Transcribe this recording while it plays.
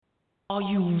Are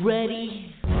you ready?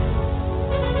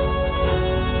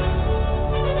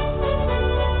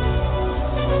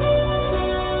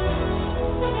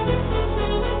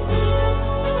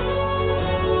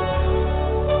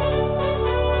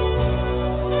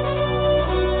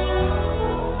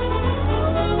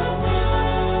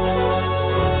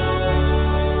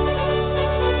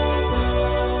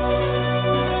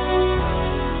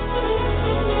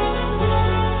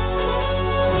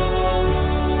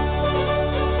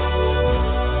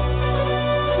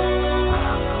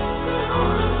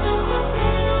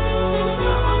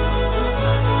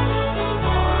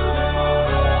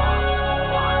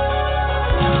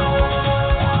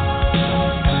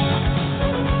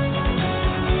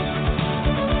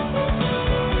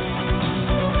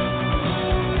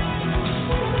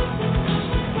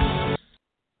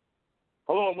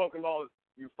 Welcome all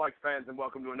you fight fans, and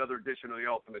welcome to another edition of the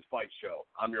Ultimate Fight Show.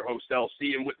 I'm your host,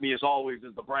 LC, and with me, as always,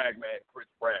 is the Braggman, Chris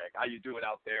Bragg. How you doing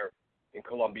out there in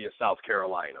Columbia, South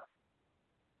Carolina?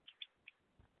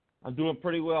 I'm doing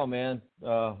pretty well, man.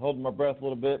 Holding my breath a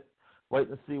little bit,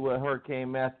 waiting to see what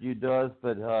Hurricane Matthew does,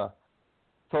 but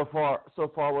so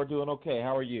far we're doing okay.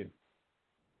 How are you?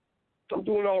 I'm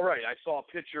doing all right. I saw a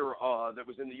picture that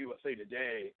was in the USA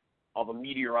Today of a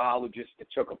meteorologist that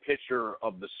took a picture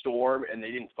of the storm, and they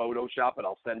didn't Photoshop it.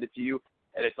 I'll send it to you,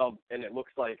 and it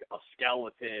looks like a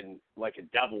skeleton, like a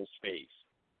devil's face.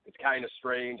 It's kind of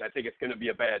strange. I think it's going to be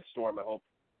a bad storm. I hope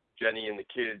Jenny and the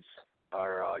kids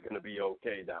are going to be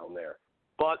okay down there.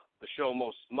 But the show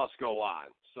must go on.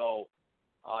 So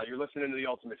you're listening to the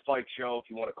Ultimate Fight Show. If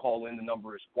you want to call in, the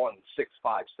number is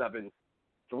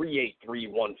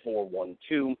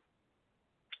 1-657-383-1412.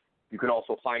 You can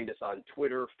also find us on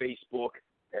Twitter, Facebook,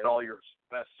 and all your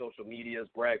best social medias.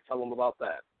 Bragg, tell them about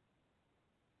that.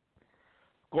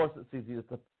 Of course, it's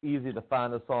easy to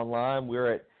find us online.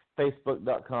 We're at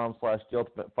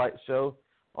facebook.com/TheUltimateFightShow.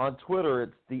 On Twitter,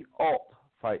 it's The Alt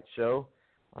Fight Show.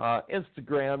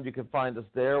 Instagram, you can find us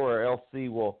there, where LC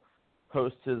will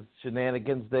post his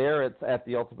shenanigans there. It's at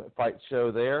The Ultimate Fight Show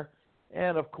there.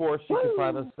 And, of course, you can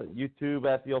find us at YouTube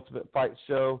at The Ultimate Fight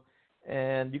Show.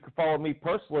 And you can follow me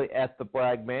personally at The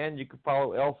Braggman. You can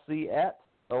follow LC at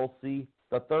LC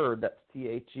the Third. That's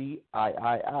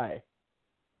THEIII.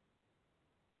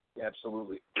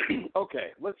 Absolutely.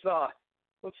 Okay, let's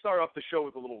start off the show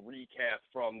with a little recap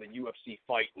from the UFC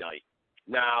Fight Night.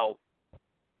 Now,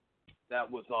 that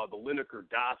was the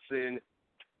Lineker-Dotson,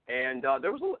 and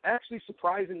there was actually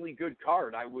surprisingly good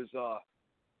card. I saw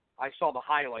the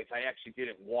highlights. I actually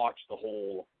didn't watch the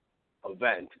whole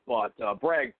event, but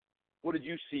Bragg, what did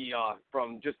you see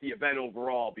from just the event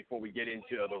overall before we get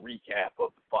into the recap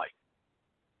of the fight?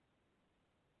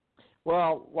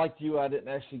 Well, like you, I didn't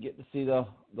actually get to see the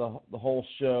whole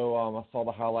show. I saw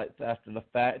the highlights after the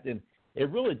fact, and it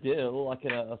really did look like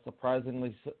a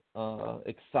surprisingly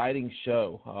exciting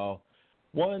show.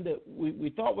 One that we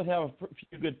thought would have a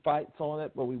few good fights on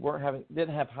it, but we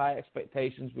didn't have high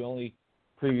expectations. We only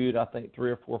previewed, I think, 3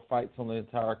 or 4 fights on the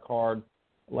entire card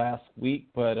last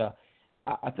week, but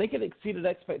I think it exceeded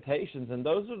expectations, and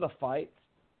those are the fights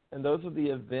and those are the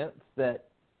events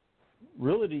that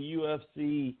really the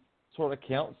UFC sort of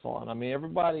counts on. I mean,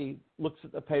 everybody looks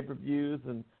at the pay-per-views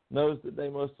and knows that they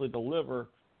mostly deliver.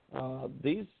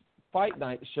 These fight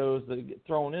night shows that get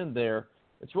thrown in there,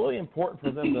 it's really important for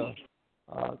them to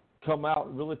come out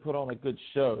and really put on a good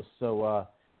show. So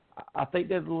I think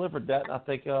they delivered that, and I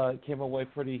think it came away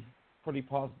pretty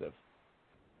positive.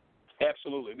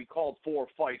 Absolutely. We called 4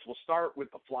 fights. We'll start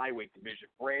with the flyweight division.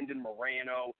 Brandon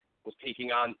Moreno was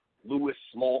taking on Louis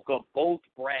Smolka. Both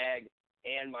Bragg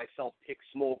and myself picked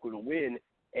Smolka to win.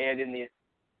 And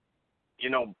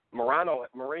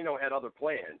Moreno had other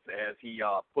plans as he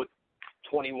put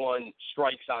 21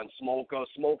 strikes on Smolka.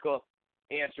 Smolka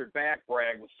answered back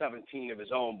Bragg with 17 of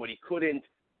his own, but he couldn't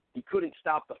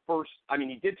stop the first. I mean,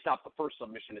 he did stop the first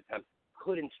submission attempt,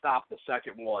 couldn't stop the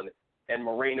second one. And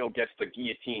Moreno gets the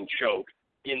guillotine choke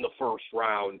in the first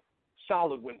round.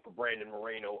 Solid win for Brandon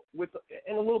Moreno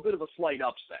and a little bit of a slight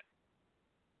upset.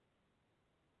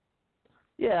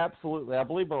 Yeah, absolutely. I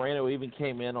believe Moreno even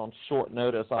came in on short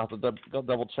notice. I'll have to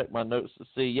double-check my notes to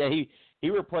see. Yeah, he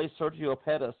replaced Sergio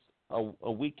Pettis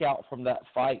a week out from that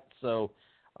fight. So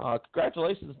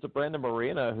congratulations to Brandon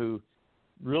Moreno, who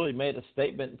really made a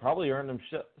statement and probably earned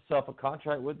himself a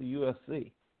contract with the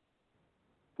UFC.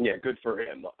 Yeah, good for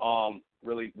him.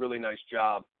 Really, really nice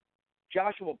job.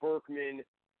 Joshua Berkman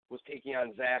was taking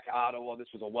on Zach Ottawa.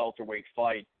 This was a welterweight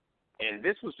fight, and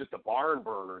this was just a barn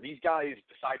burner. These guys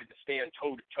decided to stand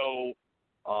toe-to-toe,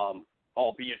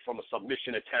 albeit from a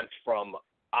submission attempt from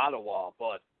Ottawa,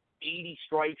 but 80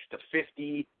 strikes to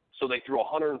 50 So they threw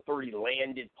 130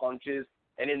 landed punches,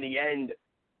 and in the end,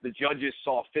 the judges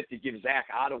saw fit to give Zach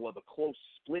Ottawa the close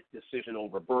split decision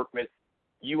over Berkman.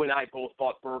 You and I both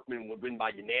thought Berkman would win by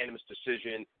unanimous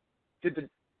decision. Did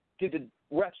the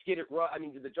refs get it right? I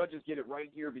mean, did the judges get it right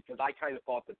here? Because I kind of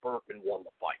thought that Berkman won the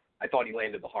fight. I thought he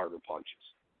landed the harder punches.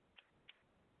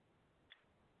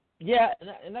 Yeah,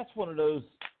 and that's one of those.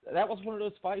 That was one of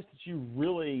those fights that you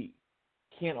really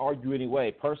can't argue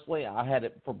anyway. Personally, I had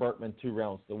it for Berkman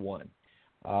 2-1.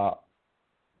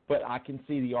 But I can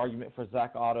see the argument for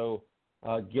Zach Otto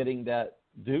getting that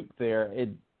Duke there. It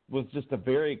was just a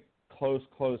very close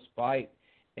fight.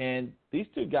 And these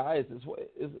two guys,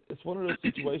 it's one of those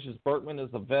situations. Berkman is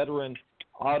a veteran.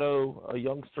 Otto, a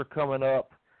youngster coming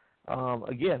up.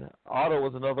 Again, Otto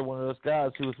was another one of those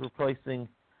guys who was replacing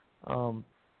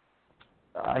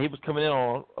he was coming in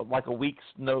on like a week's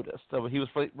notice. So he was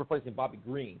replacing Bobby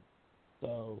Green.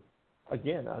 So,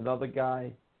 again, another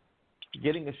guy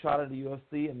getting a shot at the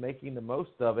UFC and making the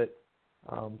most of it.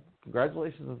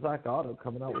 Congratulations to Zach Otto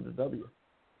coming out with the W.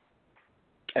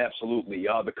 Absolutely.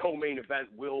 The co-main event,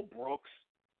 Will Brooks,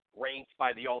 ranked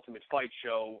by the Ultimate Fight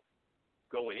Show.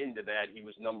 Going into that, he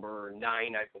was number 9, I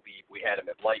believe. We had him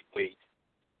at lightweight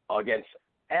against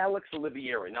Alex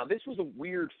Oliveira. Now, this was a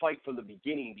weird fight from the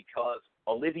beginning because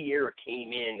Oliveira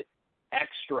came in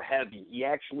extra heavy. He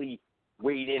actually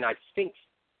weighed in, I think,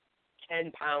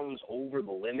 10 pounds over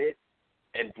the limit,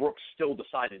 and Brooks still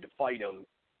decided to fight him,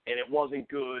 and it wasn't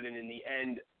good. And in the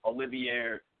end,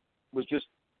 Oliveira was just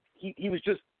he was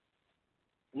just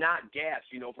not gassed,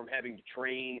 from having to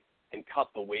train and cut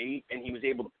the weight, and he was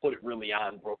able to put it really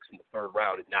on Brooks in the third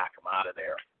round and knock him out of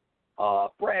there.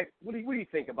 Bragg, what do you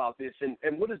think about this, and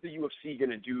what is the UFC going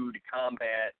to do to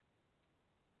combat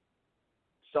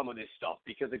some of this stuff?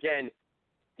 Because, again,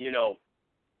 in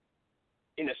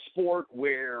a sport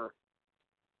where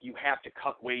you have to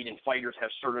cut weight and fighters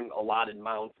have certain allotted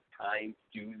amounts of time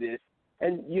to do this,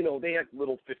 and, they have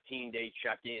little 15-day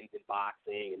check-ins in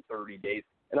boxing and 30 days,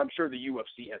 and I'm sure the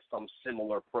UFC has some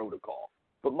similar protocol.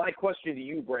 But my question to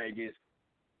you, Bragg, is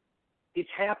it's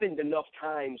happened enough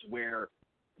times where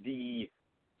the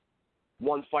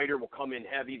one fighter will come in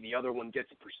heavy, the other one gets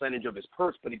a percentage of his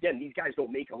purse. But again, these guys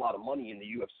don't make a lot of money in the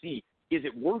UFC. Is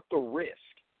it worth the risk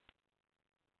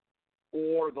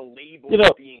or the label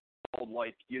of being called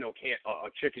like, a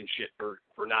chicken shit for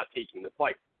not taking the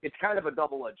fight? It's kind of a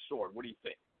double-edged sword. What do you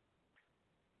think?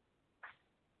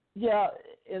 Yeah,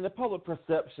 in the public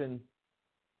perception,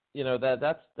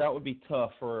 that would be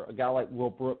tough for a guy like Will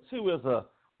Brooks, who is a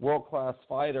world-class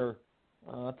fighter,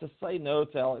 to say no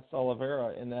to Alex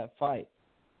Oliveira in that fight.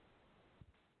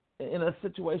 In a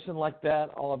situation like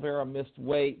that, Oliveira missed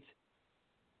weight,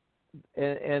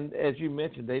 and as you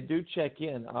mentioned, they do check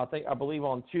in. I believe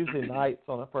on Tuesday nights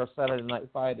for a Saturday night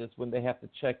fight is when they have to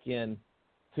check in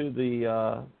to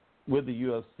the with the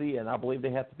UFC, and I believe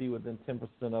they have to be within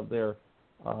 10% of their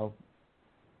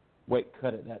weight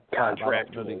cut at that time.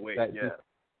 Contractual weight, yeah.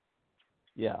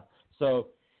 Yeah. So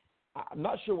I'm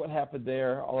not sure what happened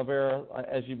there. Oliveira,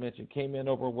 as you mentioned, came in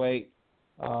overweight,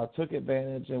 took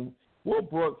advantage, and Will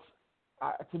Brooks,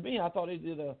 to me, I thought he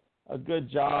did a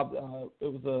good job.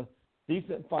 It was a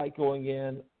decent fight going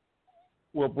in.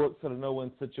 Will Brooks had a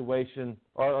no-win situation,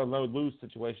 or a no-lose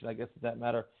situation, I guess, in that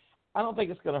matter. I don't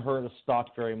think it's going to hurt his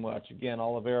stock very much. Again,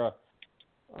 Oliveira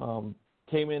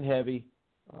came in heavy,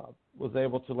 was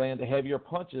able to land the heavier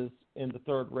punches in the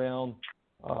third round,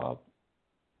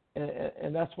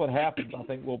 and that's what happens. I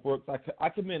think Will Brooks, I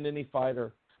commend any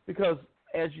fighter because,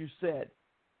 as you said,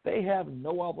 they have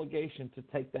no obligation to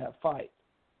take that fight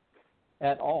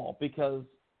at all because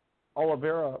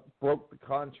Oliveira broke the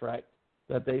contract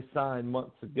that they signed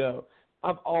months ago.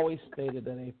 I've always stated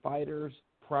that a fighter's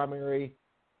primary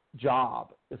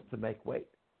job is to make weight.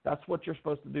 That's what you're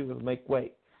supposed to do, is make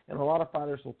weight. And a lot of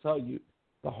fighters will tell you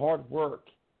the hard work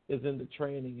is in the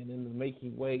training and in the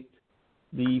making weight.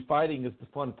 The fighting is the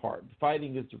fun part. The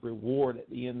fighting is the reward at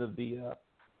the end of the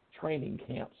training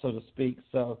camp, so to speak.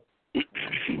 So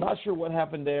I'm not sure what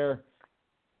happened there.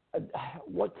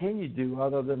 What can you do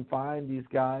other than find these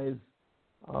guys,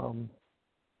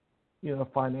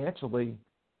 financially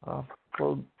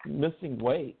for missing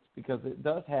weight? Because it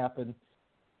does happen,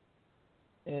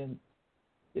 and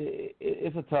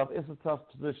it's a tough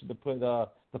position to put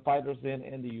the fighters in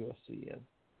and the UFC in.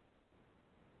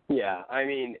 Yeah, I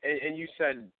mean, and you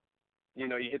said, you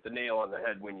hit the nail on the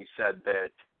head when you said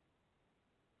that,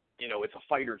 it's a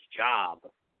fighter's job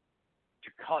to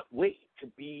cut weight, to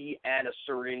be at a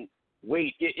certain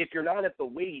weight. If you're not at the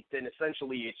weight, then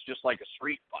essentially it's just like a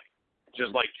street fight. It's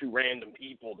just like two random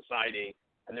people deciding,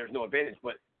 and there's no advantage.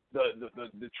 But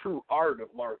the true art of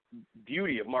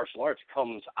beauty of martial arts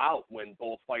comes out when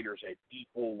both fighters at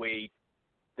equal weight.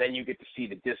 Then you get to see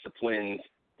the disciplines,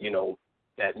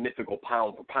 that mythical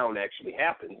pound for pound actually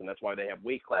happens, and that's why they have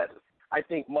weight classes. I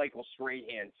think Michael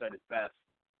Strahan said it best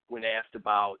when asked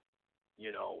about,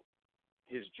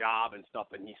 his job and stuff,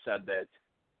 and he said that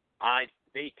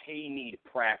they pay me to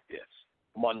practice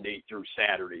Monday through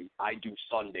Saturday. I do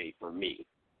Sunday for me.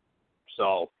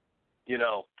 So,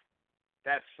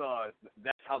 that's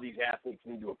how these athletes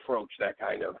need to approach that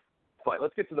kind of fight.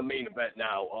 Let's get to the main event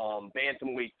now.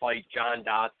 Bantamweight fight, John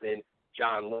Dodson,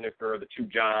 John Lineker, the two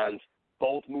Johns,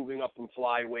 both moving up from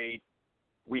flyweight.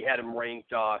 We had them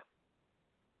ranked, I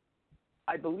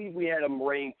believe we had them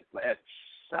ranked at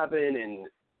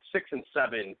 6 and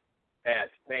 7 at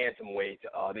bantamweight.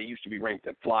 They used to be ranked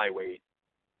at flyweight.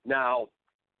 Now,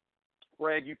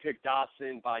 Greg, you picked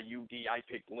Dodson by UD. I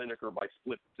picked Lineker by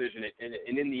split decision.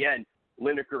 And in the end,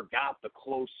 Lineker got the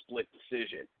close split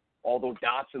decision. Although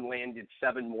Dodson landed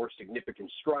 7 more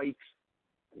significant strikes,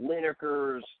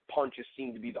 Lineker's punches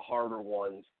seem to be the harder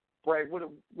ones. Greg, what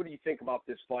do you think about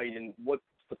this fight, and what's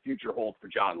the future hold for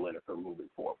John Lineker moving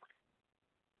forward?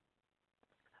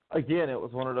 Again, it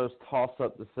was one of those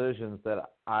toss-up decisions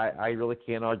that I really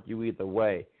can't argue either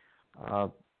way.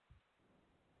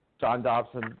 John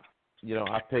Dodson,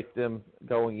 I picked him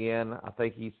going in. I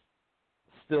think he's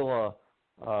still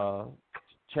a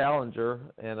challenger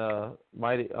and a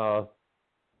mighty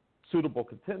suitable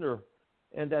contender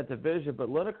in that division. But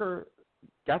Lineker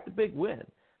got the big win.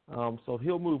 So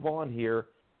he'll move on here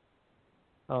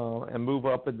and move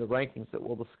up in the rankings that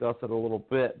we'll discuss in a little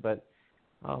bit. But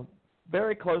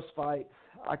very close fight.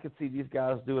 I could see these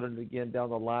guys doing it again down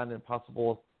the line in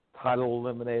possible title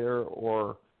eliminator,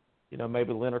 or,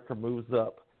 maybe Lineker moves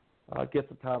up,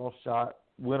 gets a title shot,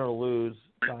 win or lose.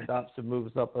 John Dodson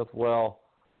moves up as well.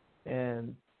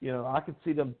 And, I could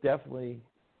see them definitely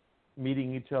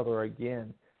meeting each other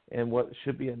again in what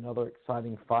should be another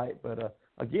exciting fight. But,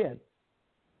 again,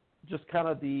 just kind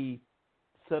of the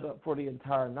setup for the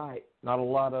entire night. Not a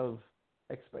lot of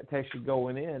expectation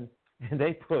going in, and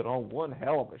they put on one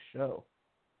hell of a show.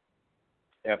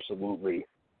 Absolutely.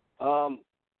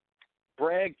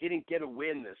 Bragg didn't get a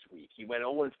win this week. He went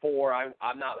 0-4.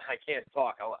 I can't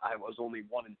talk. I was only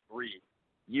 1-3.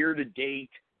 Year to date,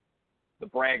 the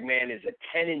Braggman is at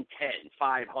 10-10,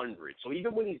 500. So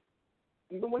even when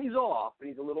he's off and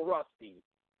he's a little rusty,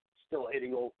 still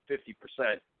hitting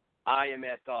 50%. I am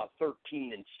at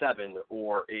 13-7,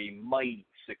 or a mighty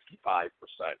 65%.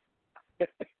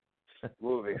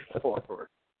 Moving forward.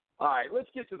 All right, let's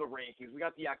get to the rankings. We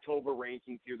got the October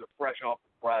rankings here. They're fresh off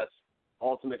the press.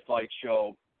 Ultimate Fight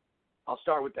Show. I'll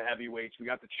start with the heavyweights. We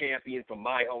got the champion from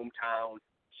my hometown,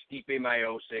 Stipe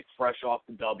Miocic, fresh off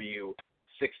the W,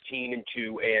 16-2,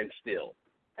 and still.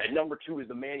 At number 2 is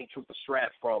the man he took the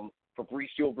strap from,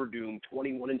 Fabricio Verdum,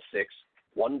 21-6,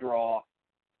 1 draw.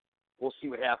 We'll see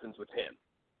what happens with him.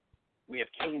 We have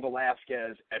Cain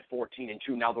Velasquez at 14-2.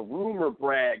 Now, the rumor,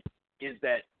 Bragg, is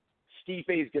that Stipe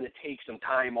is going to take some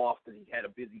time off because he's had a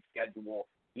busy schedule.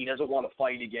 He doesn't want to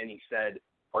fight again, he said,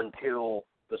 until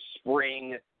the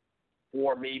spring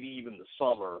or maybe even the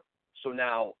summer. So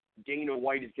now Dana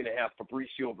White is going to have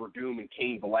Fabricio Verdum and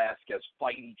Cain Velasquez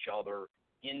fight each other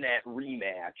in that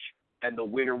rematch, and the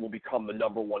winner will become the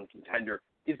number 1 contender.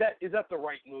 Is that the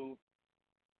right move?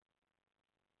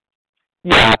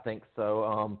 Yeah, I think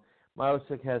so.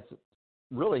 Miocic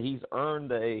he's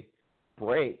earned a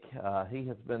break. He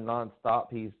has been nonstop.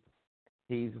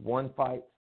 He's won fights,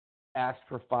 asked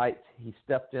for fights. He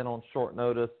stepped in on short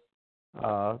notice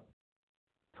to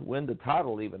win the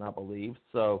title, even, I believe.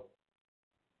 So,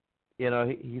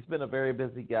 he's been a very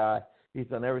busy guy. He's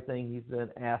done everything he's been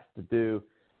asked to do.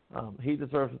 He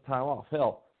deserves the time off.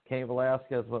 Hell, Cain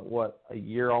Velasquez went,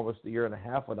 almost a year and a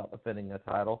half without defending a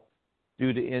title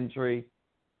due to injury,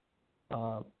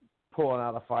 pulling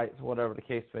out of fights, whatever the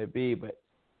case may be. But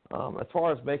as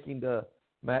far as making the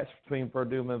match between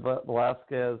Verdum and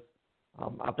Velasquez,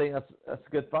 I think that's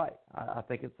a good fight. I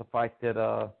think it's a fight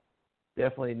that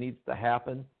definitely needs to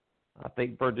happen. I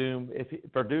think if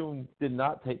Verdum did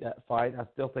not take that fight, I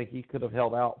still think he could have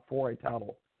held out for a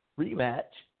title rematch.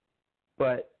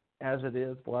 But as it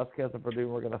is, Velasquez and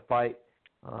Verdum are going to fight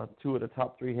 2 of the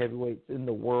top 3 heavyweights in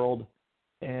the world,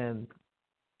 and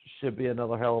should be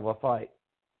another hell of a fight.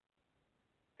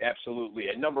 Absolutely.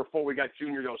 At number 4, we got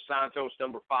Junior Dos Santos.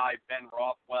 Number 5, Ben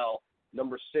Rothwell.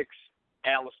 Number 6,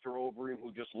 Alistair Overeem,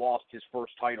 who just lost his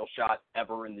first title shot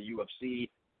ever in the UFC.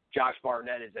 Josh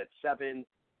Barnett is at 7.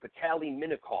 Vitaly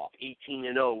Minakov,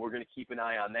 18-0. We're going to keep an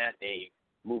eye on that name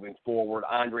moving forward.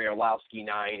 Andrei Arlovsky,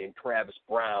 9, and Travis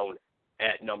Brown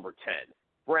at number 10.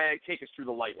 Bragg, take us through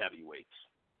the light heavyweights.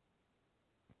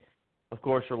 Of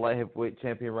course, your light heavyweight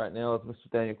champion right now is Mr.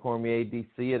 Daniel Cormier,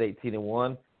 DC, at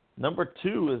 18-1. Number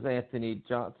 2 is Anthony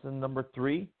Johnson. Number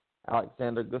 3,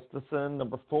 Alexander Gustafsson.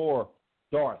 Number 4,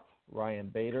 Darth Ryan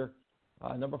Bader.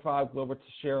 Number 5, Glover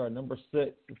Teixeira. Number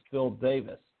 6 is Phil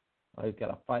Davis. He's got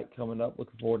a fight coming up.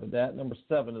 Looking forward to that. Number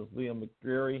 7 is Liam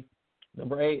McGreary.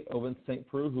 Number 8, Owen St.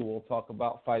 Preux, who we'll talk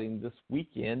about fighting this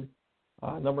weekend.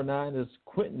 Number 9 is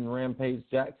Quentin Rampage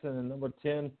Jackson. And number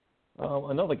 10,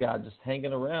 another guy just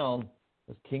hanging around,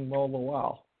 is King Mo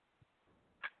Lawal.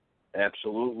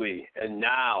 Absolutely. And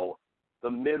now the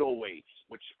middleweights,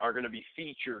 which are going to be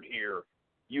featured here,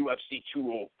 UFC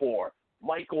 204.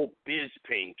 Michael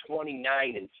Bisping,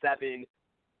 29-7.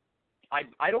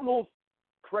 I don't know,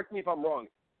 correct me if I'm wrong,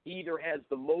 he either has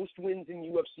the most wins in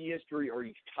UFC history or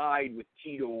he's tied with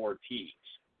Tito Ortiz.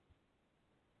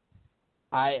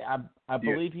 I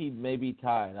believe he may be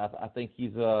tied. I think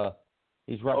he's right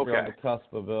there on the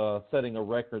cusp of setting a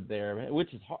record there,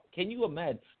 which is hard. Can you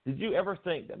imagine? Did you ever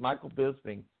think that Michael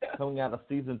Bisping, coming out of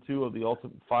season 2 of The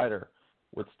Ultimate Fighter,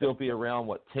 would still be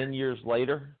around 10 years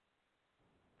later?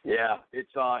 Yeah,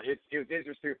 it's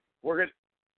interesting.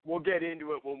 We'll get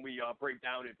into it when we break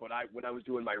down it. But when I was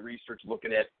doing my research,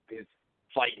 looking at his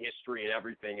fight history and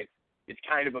everything, it's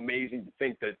kind of amazing to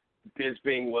think that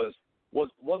Bisping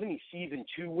wasn't he season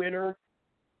 2 winner?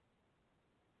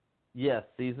 Yes,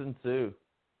 season 2.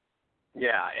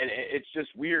 Yeah, and it's just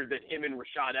weird that him and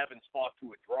Rashad Evans fought to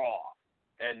a draw,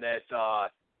 and that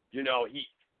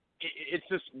it's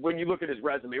just when you look at his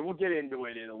resume. We'll get into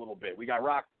it in a little bit. We got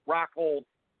Rockhold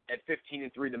at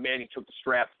 15-3, the man he took the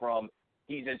strap from.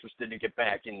 He's interested to get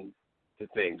back into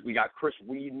things. We got Chris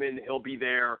Weidman. He'll be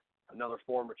there. Another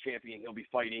former champion. He'll be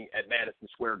fighting at Madison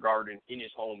Square Garden in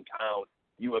his hometown,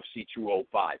 UFC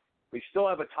 205. We still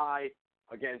have a tie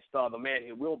against the man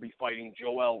who will be fighting,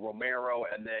 Joel Romero,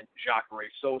 and then Jacare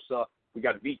Sosa. We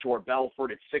got Vitor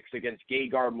Belfort at 6 against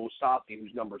Gegard Mousasi,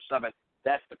 who's number 7.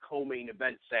 That's the co-main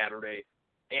event Saturday.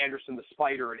 Anderson the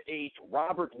Spider at 8,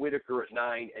 Robert Whitaker at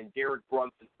 9, and Derek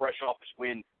Brunson, fresh off his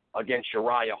win against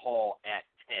Uriah Hall at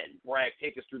 10. Bragg,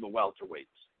 take us through the welterweights.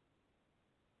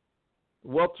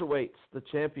 Welterweights, the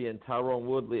champion, Tyrone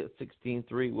Woodley at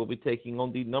 16-3, will be taking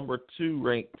on the number 2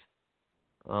 ranked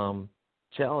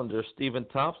challenger, Stephen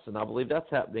Thompson. I believe that's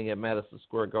happening at Madison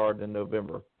Square Garden in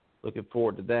November. Looking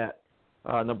forward to that.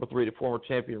 Number 3, the former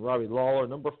champion, Robbie Lawler.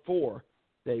 Number 4,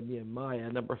 Damian Maia.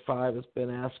 Number 5 is Ben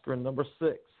Askren. Number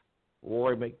 6,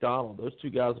 Rory McDonald. Those two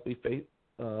guys will be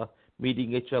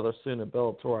meeting each other soon in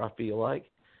Bellator, I feel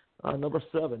like. Number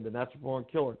 7, the natural born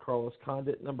killer, Carlos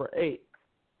Condit. Number 8,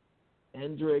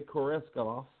 Andrei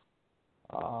Koreskov.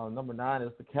 Number 9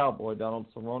 is the Cowboy, Donald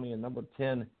Cerrone. And number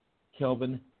 10,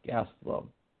 Kelvin Gastelum,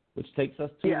 which takes us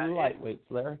to the lightweights,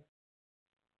 Larry.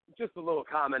 Just a little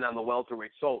comment on the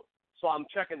welterweight. So I'm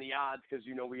checking the odds because,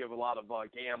 we have a lot of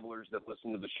gamblers that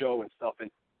listen to the show and stuff.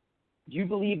 And do you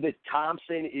believe that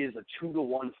Thompson is a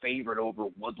 2-1 favorite over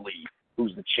Woodley,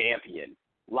 who's the champion?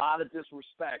 A lot of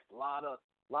disrespect. A lot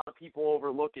of people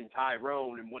overlooking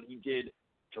Tyrone and what he did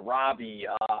to Robbie.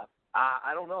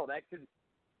 I don't know. That's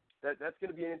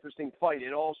going to be an interesting fight.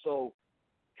 And also,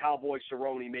 Cowboy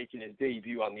Cerrone making his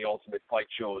debut on the Ultimate Fight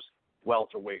Show's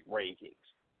welterweight rankings.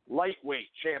 Lightweight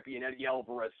champion Eddie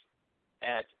Alvarez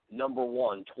at number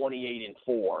 1, 28-4.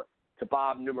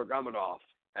 Khabib Nurmagomedov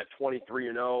at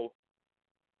 23-0.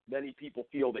 Many people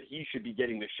feel that he should be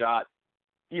getting the shot.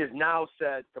 He has now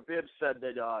said, Khabib said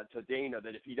that to Dana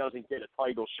that if he doesn't get a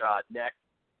title shot next,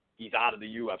 he's out of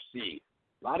the UFC.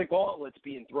 A lot of gauntlets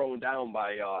being thrown down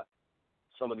by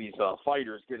some of these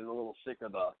fighters, getting a little sick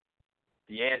of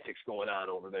the antics going on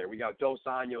over there. We got Dos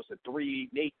Anjos at 3,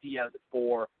 Nate Diaz at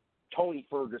 4, Tony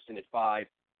Ferguson at 5,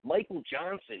 Michael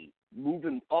Johnson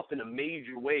moving up in a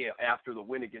major way after the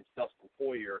win against Dustin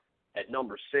Poirier at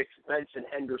number 6, Benson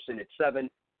Henderson at 7,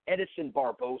 Edison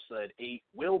Barbosa at 8,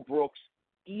 Will Brooks,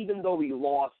 even though he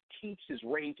lost, keeps his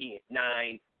ranking at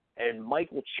 9, and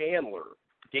Michael Chandler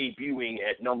debuting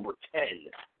at number 10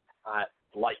 at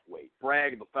lightweight.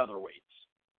 Bragg, the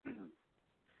featherweights.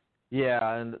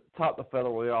 Yeah, and top the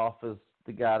featherweight off is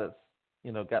the guy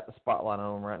that's, got the spotlight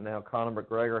on him right now, Conor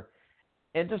McGregor.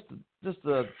 And just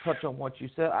to touch on what you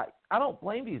said, I don't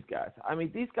blame these guys. I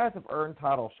mean, these guys have earned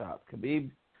title shots.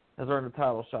 Khabib has earned a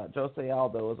title shot. Jose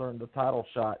Aldo has earned a title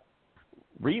shot.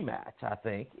 Rematch, I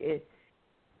think. A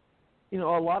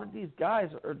lot of these guys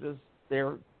are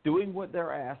they're doing what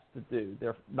they're asked to do.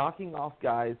 They're knocking off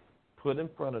guys put in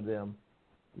front of them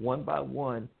one by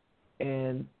one.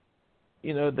 And,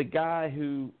 the guy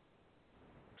who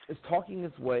is talking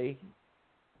his way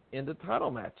into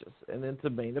title matches and into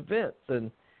main events.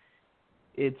 And,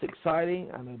 it's exciting.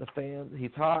 I know the fans.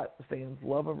 He's hot. The fans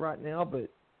love him right now. But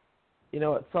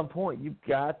at some point, you've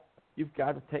got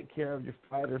to take care of your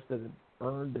fighters that have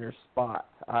earned their spot.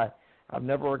 I've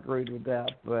never agreed with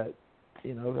that, but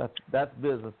that's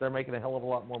business. They're making a hell of a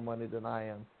lot more money than I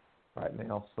am right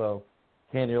now, so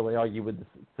can't really argue with the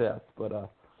success.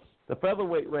 But the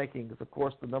featherweight rankings, of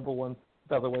course, the number one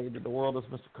featherweight in the world is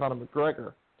Mr. Conor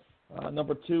McGregor.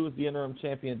 Number 2 is the interim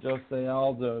champion Jose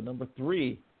Aldo. Number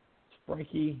 3 is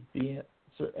Frankie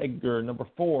Edgar. Number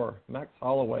 4, Max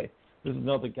Holloway. There's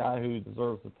another guy who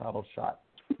deserves the title shot.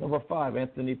 Number 5,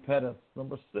 Anthony Pettis.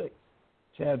 Number 6,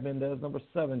 Chad Mendez. Number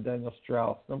 7, Daniel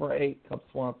Strauss. Number 8, Cub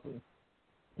Swanson.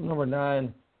 Number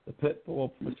 9, the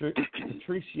Pitbull,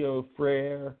 Patricio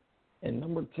Freire. And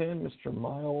number 10, Mr.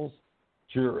 Miles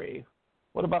Jury.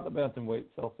 What about the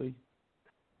bantamweights, LC?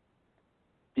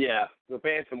 Yeah, the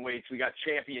bantamweights, we got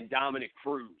champion Dominic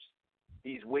Cruz.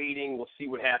 He's waiting. We'll see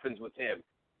what happens with him.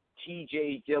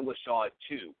 TJ Dillashaw at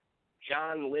 2.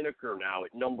 John Lineker now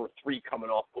at number 3 coming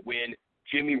off the win.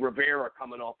 Jimmy Rivera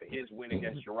coming off of his win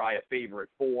against Uriah Faber at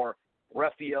 4.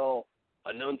 Rafael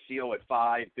Anuncio at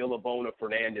 5. Billabona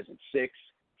Fernandez at 6.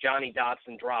 Johnny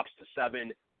Dotson drops to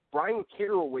 7. Brian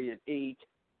Caraway at 8.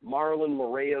 Marlon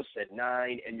Moraes at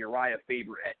 9. And Uriah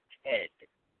Faber at 10.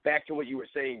 Back to what you were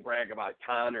saying, Bragg, about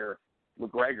Conor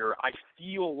McGregor. I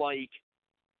feel like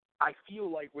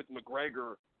with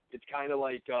McGregor, it's kind of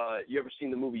like you ever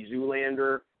seen the movie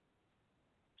Zoolander?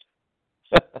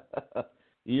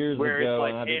 Years where ago, it's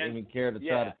like and I didn't even care to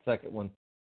try the second one.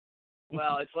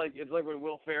 Well, it's like when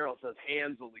Will Ferrell says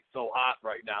Hansel, he's so hot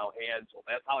right now, Hansel.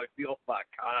 That's how I feel about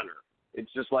Conor.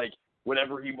 It's just like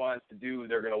whatever he wants to do,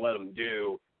 they're going to let him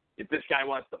do. If this guy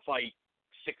wants to fight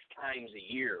 6 times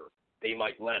a year, they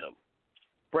might let him.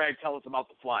 Bragg, tell us about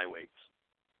the flyweights.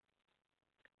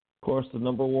 Of course, the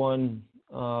number 1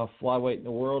 flyweight in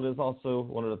the world is also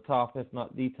one of the top, if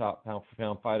not the top,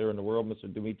 pound-for-pound fighter in the world,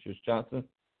 Mr. Demetrius Johnson.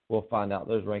 We'll find out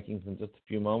those rankings in just a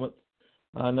few moments.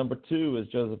 Number 2 is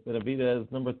Joseph Benavidez.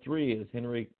 Number 3 is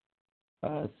Henry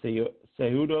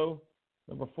Cejudo.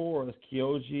 Number 4 is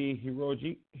Kyoji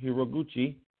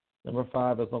Hiroguchi. Number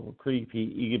 5 is Uncle Creepy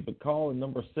Iggy Bakal. And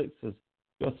number 6 is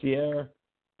Josier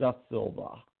da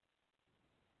Silva.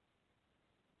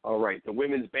 All right, the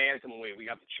women's bantamweight. We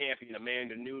got the champion,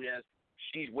 Amanda Nunes.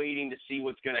 She's waiting to see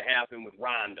what's going to happen with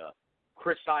Ronda.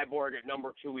 Chris Cyborg at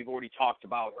number 2. We've already talked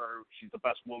about her. She's the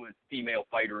best female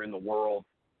fighter in the world.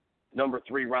 Number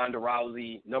 3, Ronda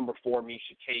Rousey. Number 4,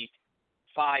 Miesha Tate.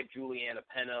 5, Juliana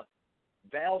Pena.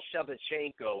 Val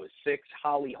Shevchenko is 6.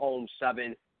 Holly Holm,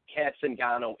 7. Kat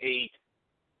Zingano, 8.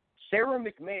 Sarah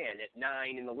McMahon at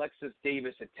 9. And Alexis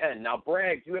Davis at 10. Now,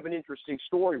 Bragg, you have an interesting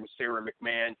story with Sarah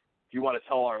McMahon if you want to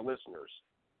tell our listeners.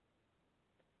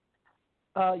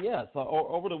 Yes.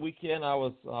 Over the weekend, I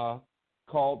was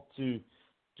called to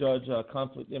judge a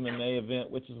Conflict MMA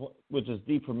event, which is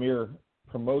the premier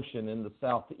promotion in the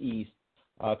Southeast,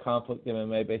 Conflict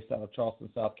MMA based out of Charleston,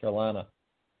 South Carolina.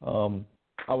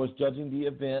 I was judging the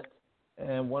event,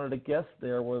 and one of the guests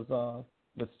there was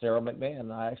Sarah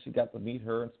McMahon. I actually got to meet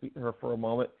her and speak to her for a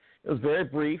moment. It was very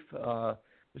brief.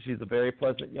 She's a very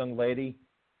pleasant young lady,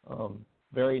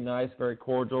 very nice, very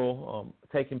cordial,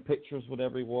 taking pictures with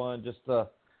everyone, just a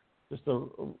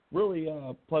really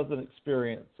pleasant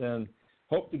experience, and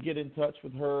hope to get in touch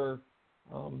with her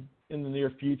in the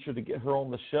near future to get her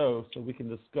on the show so we can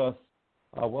discuss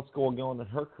what's going on in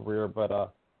her career. But,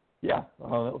 it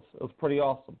was pretty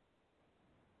awesome.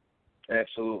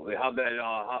 Absolutely. How'd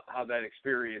that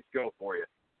experience go for you?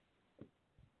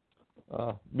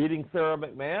 Meeting Sarah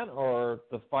McMahon or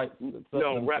the fights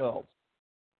themselves?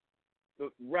 The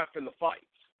ref in the fights.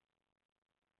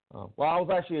 Well, I was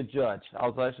actually a judge.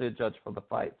 For the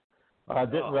fights. I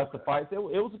didn't ref the fights. It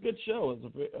was a good show. It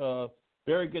was a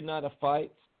very good night of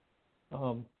fights.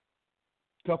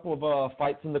 Couple of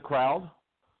fights in the crowd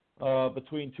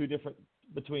between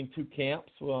two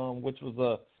camps, which was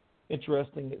a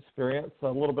interesting experience. A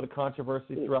little bit of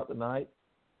controversy throughout the night,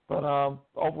 but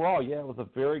overall, it was a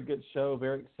very good show.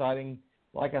 Very exciting.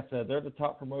 Like I said, they're the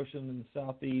top promotion in the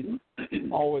Southeast.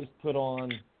 Always put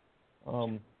on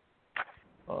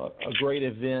a great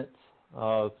event.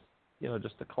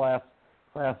 Just a class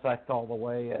act all the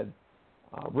way, and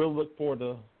really look forward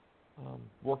to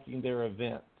working their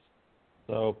events.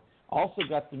 So also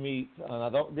got to meet, I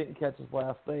didn't catch his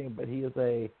last name, but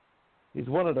he's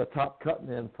one of the top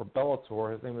cutmen for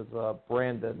Bellator. His name is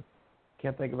Brandon.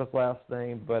 Can't think of his last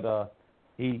name, but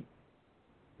he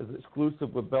is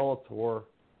exclusive with Bellator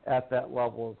at that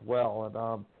level as well. And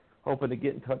I'm hoping to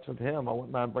get in touch with him. I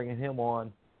wouldn't mind bringing him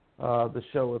on the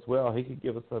show as well. He could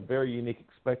give us a very unique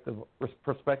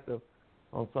perspective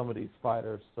on some of these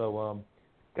fighters. So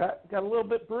got a little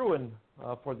bit brewing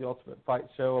for the Ultimate Fight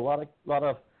Show. A lot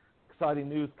of exciting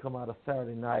news come out of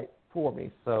Saturday night for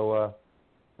me. So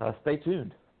stay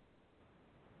tuned.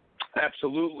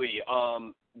 Absolutely.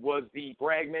 Was the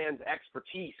Braggman's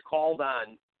expertise called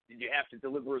on? Did you have to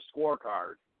deliver a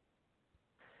scorecard?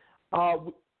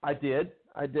 I did.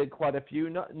 I did quite a few.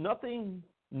 None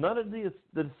of the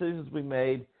decisions we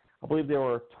made. I believe there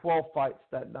were 12 fights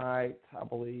that night. I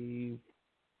believe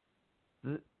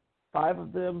 5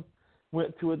 of them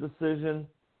went to a decision.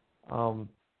 None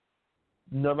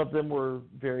of them were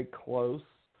very close.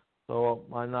 So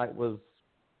my night was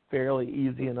fairly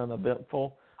easy and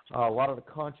uneventful. A lot of the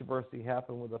controversy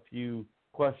happened with a few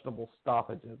questionable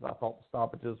stoppages. I thought the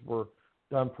stoppages were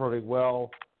done pretty well.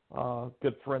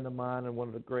 Good friend of mine and one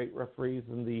of the great referees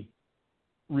in the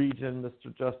region,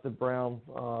 Mr. Justin Brown,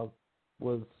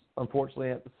 was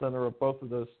unfortunately at the center of both of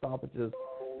those stoppages.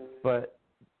 But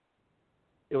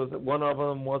it was one of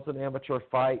them was an amateur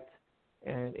fight,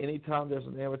 and anytime there's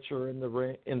an amateur in the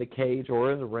ring, in the cage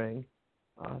or in the ring,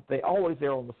 they always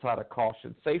err on the side of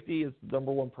caution. Safety is the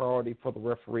number one priority for the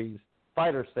referees.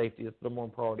 Fighter safety is the number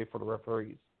one priority for the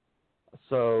referees.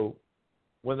 So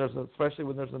especially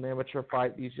when there's an amateur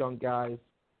fight, these young guys,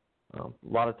 a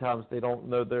lot of times they don't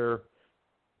know their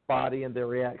body and their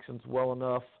reactions well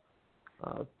enough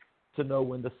to know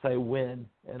when to say when,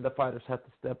 and the fighters have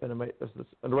to step in and and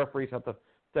the referees have to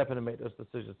step in and make those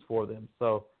decisions for them.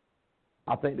 So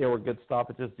I think they were good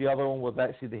stoppages. The other one was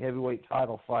actually the heavyweight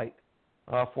title fight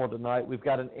for tonight. We've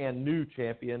got a new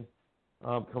champion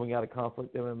coming out of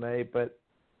Conflict MMA, but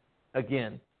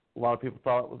again, a lot of people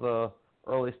thought it was a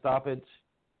early stoppage.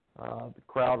 The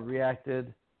crowd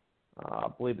reacted. I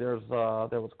believe there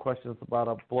was questions about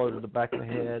a blow to the back of the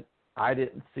head. I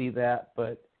didn't see that,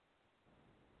 but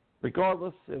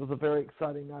regardless, it was a very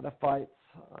exciting night of fights.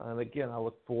 And again, I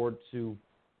look forward to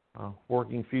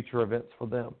working future events for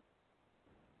them.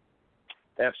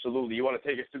 Absolutely. You want to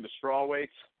take us through the strawweights?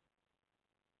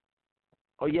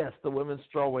 Oh, yes, the women's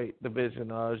strawweight division.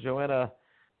 Joanna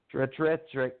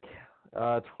Dretrick,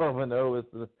 12-0 is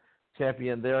the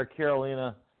champion there.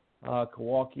 Carolina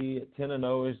Kowalski at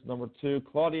 10-0 is number 2.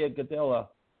 Claudia Gadella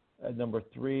at number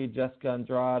 3. Jessica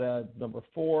Andrade at number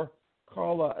 4.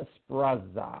 Carla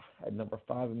Esparza at number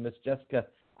 5. And Miss Jessica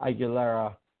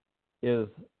Aguilera is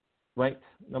ranked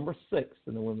number 6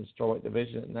 in the women's strawweight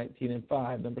division at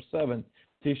 19-5. Number 7,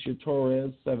 Tisha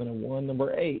Torres, 7-1.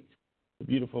 Number 8, the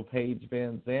beautiful Paige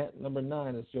Van Zant. Number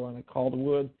 9 is Joanna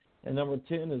Calderwood. And number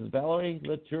 10 is Valerie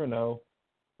Letourneau,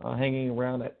 hanging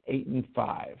around at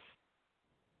 8-5.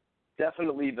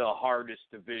 Definitely the hardest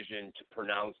division to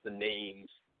pronounce the names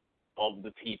of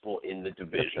the people in the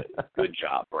division. Good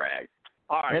job, Bragg.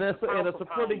 All right, and it's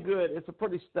a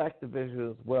pretty stacked division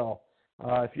as well.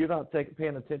 If you're not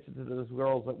paying attention to those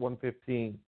girls at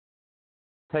 115,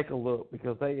 take a look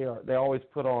because they always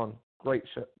put on great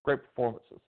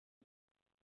performances.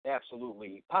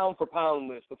 Absolutely. Pound for pound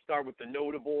list. Let's start with the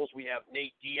notables. We have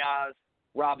Nate Diaz,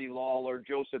 Robbie Lawler,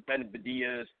 Joseph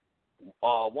Benavidez,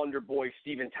 Wonder Boy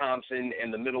Stephen Thompson,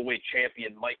 and the middleweight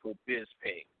champion Michael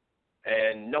Bisping.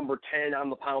 And number 10 on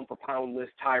the pound for pound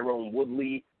list, Tyrone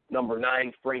Woodley. Number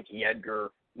 9, Frankie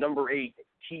Edgar. Number 8,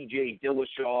 TJ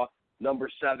Dillashaw. Number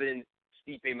 7,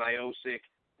 Stipe Miocic.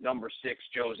 Number 6,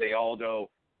 Jose Aldo.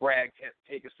 Bragg,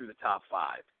 take us through the top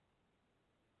 5.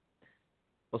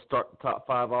 We'll start the top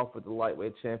 5 off with the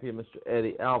lightweight champion, Mr.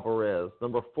 Eddie Alvarez.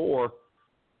 Number 4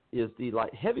 is the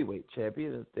light heavyweight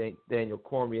champion, Daniel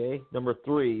Cormier. Number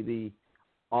 3, the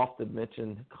often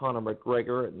mentioned Conor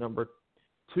McGregor. At number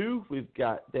 2, we've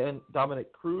got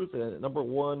Dominic Cruz. And at number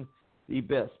 1, the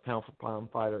best pound-for-pound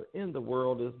fighter in the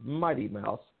world is Mighty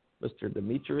Mouse, Mr.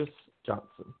 Demetrius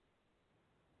Johnson.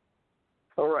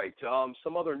 All right.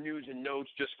 Some other news and notes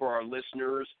just for our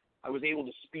listeners. I was able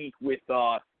to speak with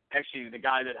actually the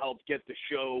guy that helped get the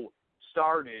show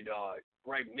started,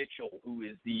 Greg Mitchell, who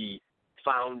is the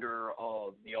founder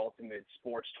of the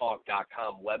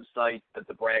UltimateSportsTalk.com website that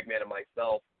the Braggman and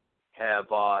myself have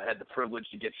had the privilege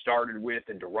to get started with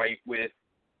and to write with.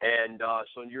 And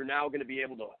so you're now going to be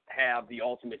able to have the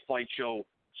Ultimate Fight Show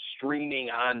streaming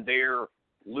on their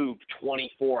loop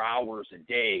 24 hours a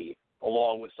day,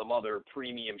 along with some other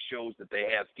premium shows that they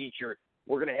have featured.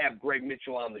 We're going to have Greg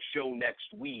Mitchell on the show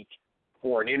next week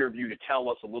for an interview to tell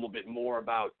us a little bit more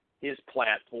about his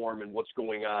platform and what's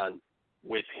going on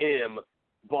with him.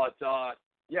 But,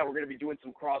 yeah, we're going to be doing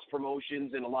some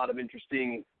cross-promotions, and a lot of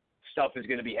interesting stuff is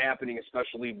going to be happening,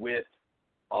 especially with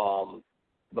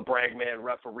the Braggman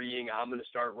refereeing. I'm going to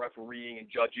start refereeing and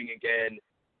judging again.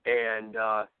 And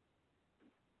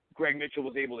Greg Mitchell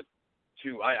was able to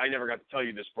to, I never got to tell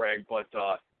you this, Bragg, but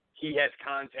he has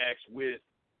contacts with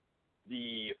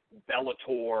the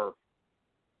Bellator,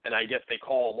 and I guess they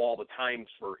call them all the times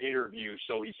for interviews,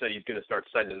 so he said he's going to start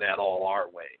sending that all our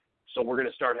way. So we're going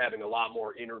to start having a lot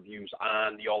more interviews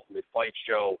on the Ultimate Fight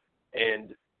Show,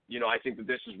 and, I think that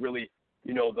this is really,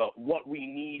 what we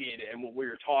needed and what we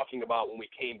were talking about when we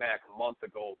came back a month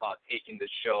ago about taking this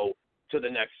show to the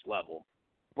next level.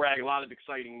 Bragg, a lot of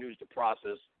exciting news to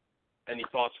process. Any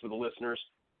thoughts for the listeners?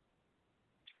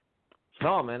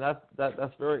 No, man,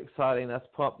 that's very exciting. That's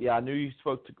pumped. Yeah, I knew you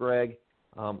spoke to Greg.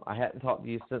 I hadn't talked to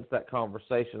you since that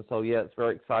conversation, so yeah, it's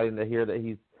very exciting to hear that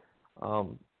he's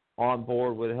on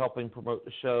board with helping promote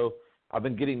the show. I've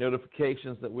been getting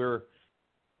notifications that we're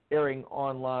airing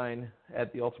online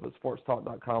at the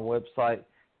ultimatesportstalk.com website.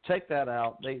 Check that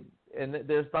out.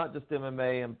 There's not just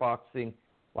MMA and boxing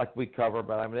like we cover,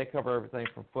 but I mean they cover everything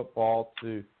from football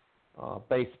to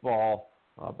baseball,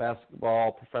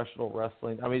 basketball, professional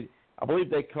wrestling. I mean, I believe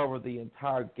they cover the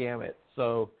entire gamut.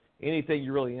 So anything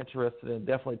you're really interested in,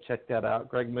 definitely check that out.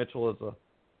 Greg Mitchell is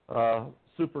a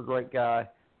super great guy,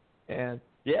 and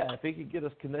yeah, if he could get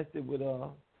us connected with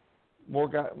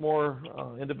more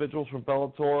individuals from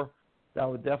Bellator, that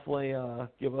would definitely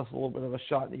give us a little bit of a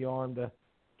shot in the arm to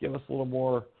give us a little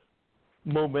more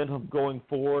momentum going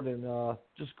forward, and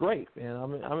just great, man.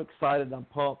 I'm excited. I'm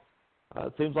pumped.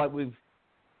 It seems like we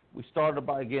started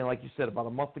again, like you said, about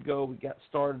a month ago. We got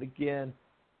started again.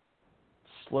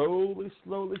 Slowly,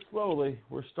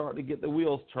 we're starting to get the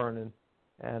wheels turning,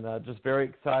 and just very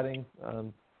exciting.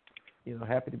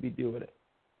 Happy to be doing it.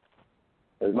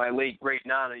 As my late great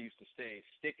Nana used to say,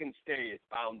 "Stick and stay, it's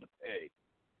bound to pay."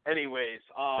 Anyways,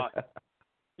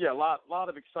 yeah, a lot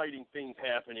of exciting things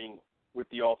happening with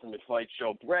the Ultimate Fight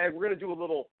Show. Bragg, we're going to do a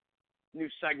little new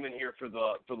segment here for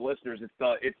the listeners.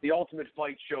 It's the Ultimate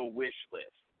Fight Show wish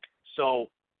list. So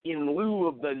in lieu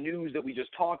of the news that we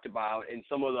just talked about and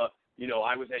some of the,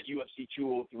 I was at UFC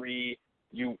 203,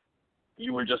 you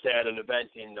were just at an event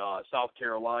in South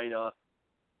Carolina,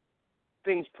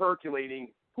 things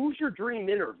percolating. Who's your dream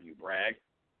interview, Bragg?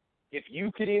 If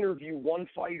you could interview one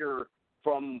fighter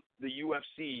from the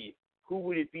UFC, who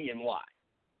would it be and why?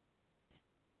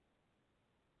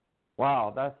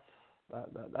 Wow,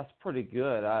 that's pretty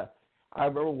good. I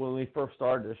remember when we first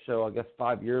started this show, I guess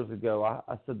 5 years ago,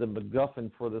 I said the MacGuffin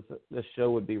for this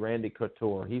show would be Randy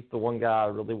Couture. He's the one guy I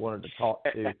really wanted to talk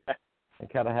to and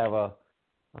kind of have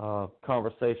a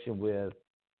conversation with.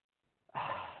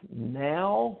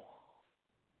 Now,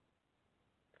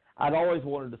 I'd always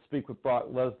wanted to speak with Brock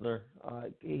Lesnar.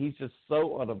 He's just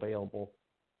so unavailable.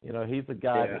 He's a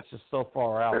guy that's just so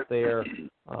far out there.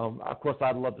 Of course,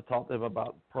 I'd love to talk to him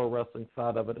about the pro wrestling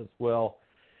side of it as well.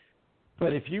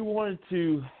 But if you wanted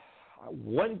to,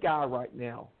 one guy right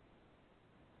now,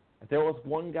 if there was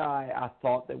one guy I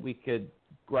thought that we could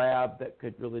grab that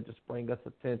could really just bring us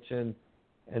attention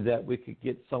and that we could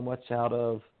get so much out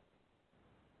of,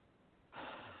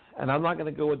 and I'm not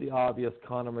going to go with the obvious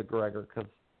Conor McGregor because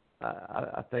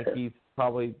I think he's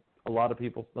probably a lot of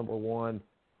people's number one.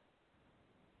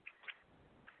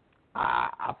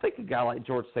 I think a guy like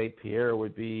George St. Pierre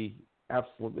would be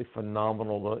absolutely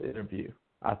phenomenal to interview.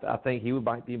 I think he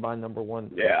might be my number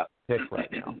one pick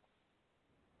right now.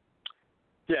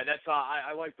 Yeah, that's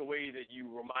I like the way that you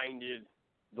reminded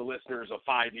the listeners of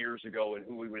 5 years ago and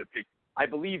who we would have picked. I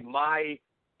believe my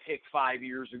pick 5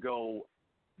 years ago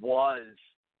was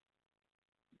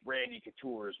Randy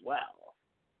Couture as well.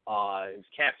 It was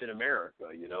Captain America.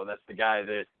 That's the guy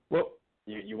that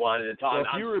you wanted to talk. Well,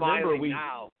 if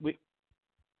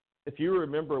you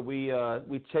remember,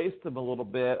 we chased him a little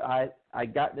bit. I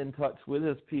got in touch with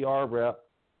his PR rep.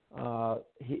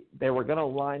 They were going to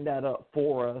line that up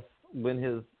for us when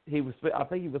he was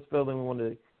filming one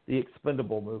of the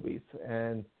Expendable movies,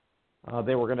 and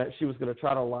she was going to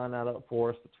try to line that up for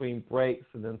us between breaks,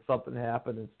 and then something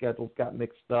happened and schedules got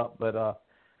mixed up. But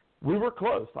we were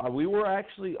close. We were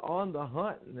actually on the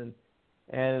hunt, and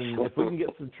if we can get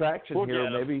some traction here,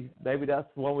 maybe that's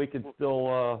the one we can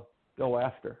still go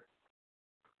after.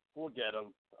 We'll get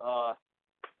him.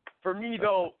 For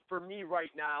me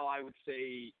right now, I would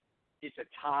say it's a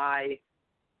tie.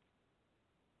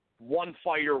 One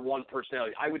fighter, one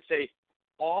personality. I would say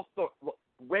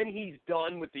when he's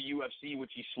done with the UFC,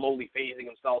 which he's slowly phasing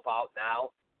himself out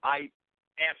now, I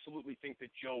absolutely think that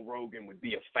Joe Rogan would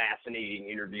be a fascinating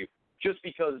interview just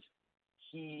because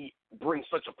he brings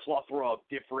such a plethora of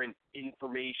different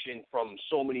information from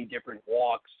so many different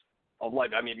walks of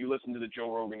life. I mean, if you listen to the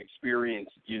Joe Rogan Experience,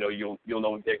 you'll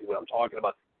know exactly what I'm talking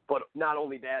about. But not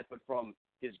only that, but from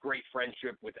his great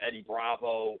friendship with Eddie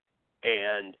Bravo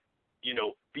and,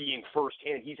 being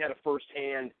firsthand. He's had a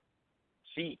firsthand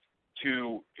seat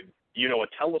to, a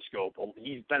telescope.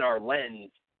 He's been our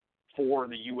lens for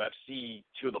the UFC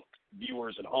to the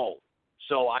viewers at home.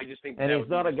 So I just think and he's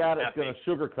not a guy that's going to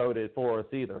sugarcoat it for us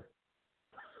either.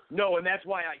 No, and that's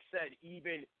why I said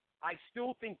I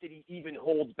still think that he even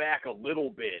holds back a little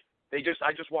bit. I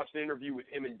just watched an interview with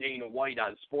him and Dana White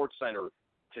on SportsCenter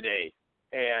today,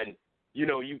 and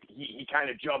he kind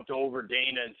of jumped over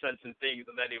Dana and said some things,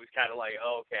 and then he was kind of like,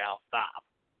 oh, okay, I'll stop.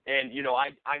 And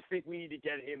I think we need to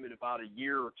get him in about a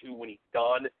year or two when he's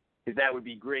done, because that would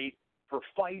be great for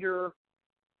fighter.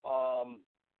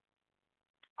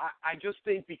 I just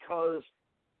think because,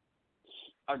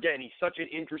 again, he's such an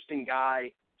interesting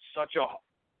guy,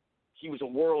 he was a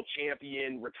world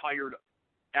champion, retired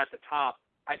at the top.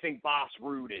 I think Bas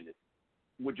Rutten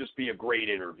would just be a great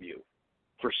interview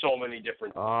for so many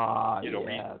different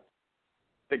reasons.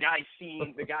 The guy's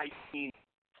seen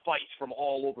fights from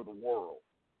all over the world,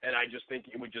 and I just think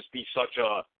it would just be such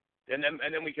a. And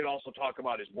then we could also talk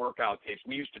about his workout tapes.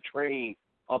 We used to train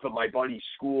up at my buddy's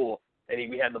school, and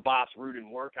we had the Bas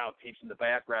Rutten workout tapes in the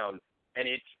background, and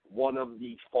it's one of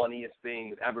the funniest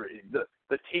things ever.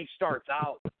 The tape starts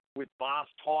out with Bas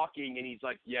talking, and he's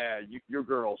like, yeah, your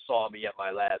girl saw me at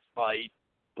my last fight,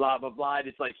 blah, blah, blah. And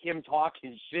it's like him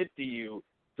talking shit to you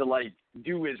to, like,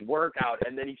 do his workout,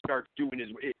 and then he starts doing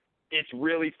it's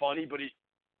really funny, but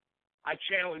I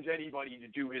challenge anybody to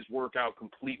do his workout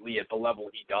completely at the level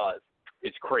he does.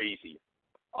 It's crazy.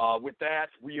 With that,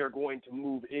 we are going to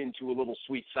move into a little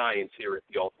sweet science here at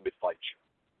the Ultimate Fight Show.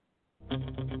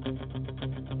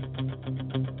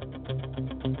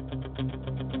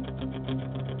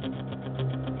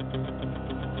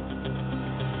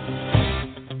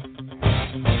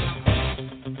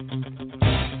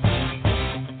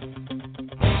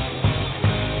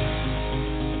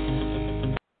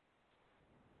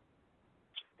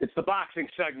 It's the boxing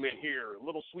segment here, a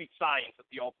little sweet science at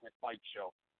the Ultimate Fight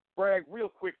Show. Bragg, real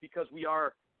quick, because we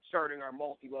are starting our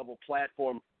multi-level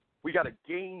platform, we got a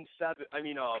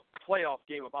playoff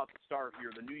game about to start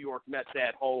here. The New York Mets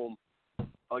at home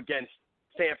against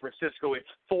San Francisco. It's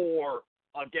 4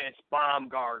 against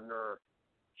Baumgartner.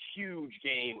 Huge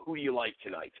game. Who do you like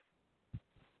tonight?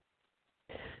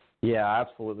 Yeah,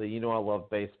 absolutely. I love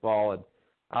baseball, and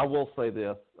I will say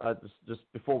this, just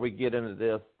before we get into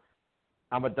this,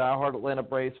 I'm a diehard Atlanta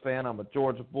Braves fan. I'm a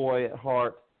Georgia boy at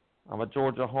heart. I'm a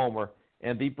Georgia homer.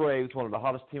 And the Braves, one of the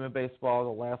hottest team in baseball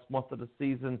the last month of the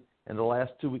season and the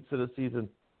last 2 weeks of the season,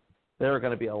 they're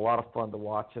going to be a lot of fun to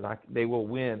watch, and they will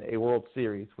win a World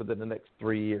Series within the next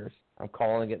 3 years. I'm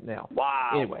calling it now.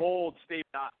 Wow, anyway. Bold statement.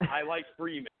 I like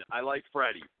Freeman. I like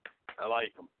Freddie. I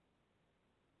like them.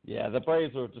 Yeah, the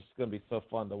Braves are just going to be so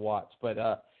fun to watch. But,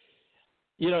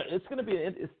 it's going to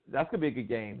be that's going to be a good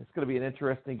game. It's going to be an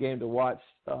interesting game to watch.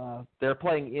 They're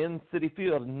playing in Citi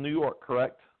Field in New York,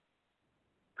 correct?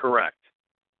 Correct.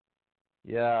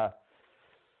 Yeah.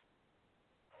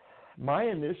 My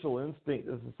initial instinct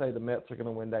is to say the Mets are going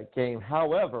to win that game.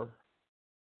 However,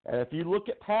 if you look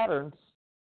at patterns,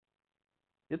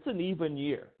 it's an even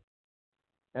year.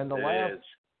 And the last,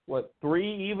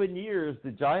 3 even years,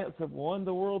 the Giants have won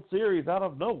the World Series out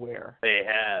of nowhere. They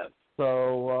have.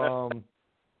 So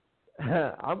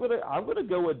I'm gonna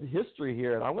go with history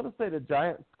here, and I'm gonna say the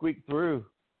Giants squeak through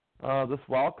this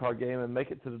wild card game and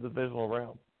make it to the divisional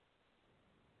round.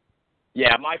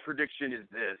 Yeah, my prediction is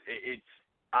this.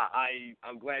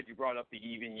 I'm glad you brought up the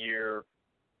even year.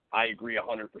 I agree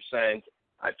 100%.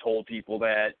 I've told people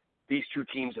that these two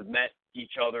teams have met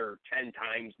each other 10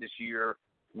 times this year,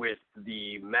 with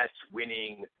the Mets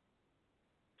winning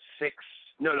 6.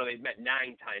 No, they've met 9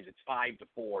 times. It's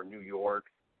 5-4 New York,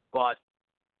 but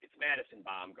it's Madison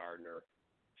Baumgartner,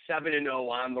 7-0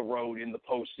 on the road in the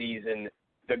postseason,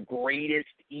 the greatest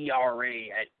ERA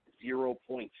at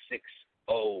 0.60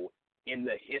 in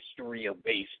the history of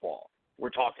baseball.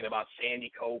 We're talking about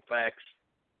Sandy Koufax,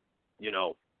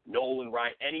 Nolan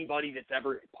Ryan, anybody that's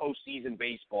ever postseason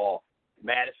baseball.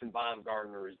 Madison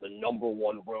Baumgartner is the number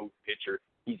 1 road pitcher.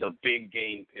 He's a big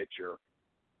game pitcher.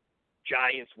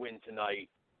 Giants win tonight,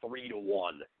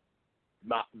 3-1.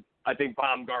 I think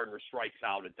Baumgartner strikes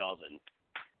out a dozen.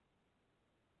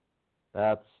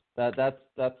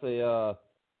 That's a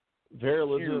very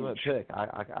legitimate pick.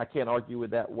 I can't argue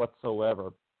with that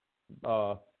whatsoever.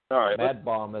 All right, Mad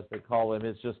Bomb, as they call him,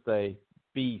 is just a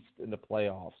beast in the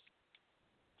playoffs.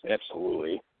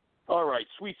 Absolutely. All right,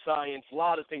 sweet science. A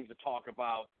lot of things to talk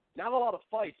about. Not a lot of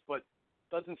fights, but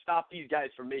doesn't stop these guys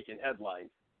from making headlines.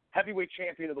 Heavyweight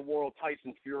champion of the world,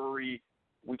 Tyson Fury.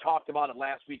 We talked about it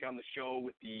last week on the show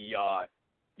with the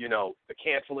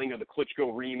canceling of the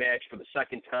Klitschko rematch for the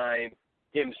second time.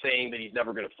 him saying that he's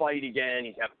never going to fight again.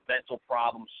 He's having mental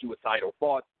problems, suicidal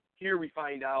thoughts. Here we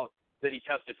find out that he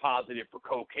tested positive for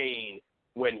cocaine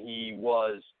when he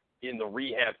was in the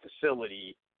rehab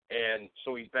facility, and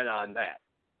so he's been on that.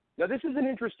 Now, this is an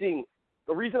interesting –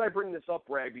 the reason I bring this up,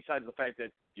 Bragg, besides the fact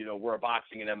that, we're a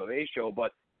boxing and MMA show,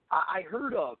 but I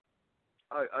heard a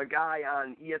guy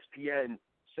on ESPN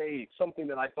say something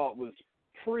that I thought was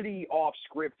pretty off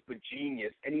script but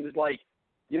genius, and he was like,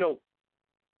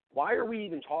 why are we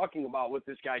even talking about what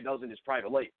this guy does in his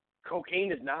private life?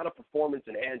 Cocaine is not a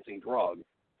performance-enhancing drug.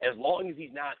 As long as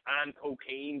he's not on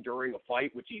cocaine during a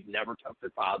fight, which he's never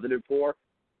tested positive for,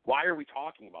 why are we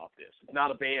talking about this? It's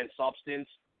not a banned substance.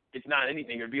 It's not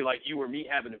anything. It would be like you or me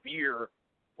having a beer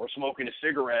or smoking a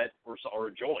cigarette or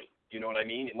a joint. You know what I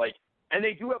mean? And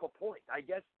they do have a point. I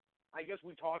guess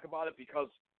we talk about it because,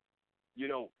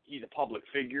 he's a public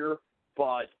figure.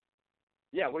 But,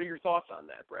 yeah, what are your thoughts on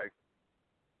that, Bragg?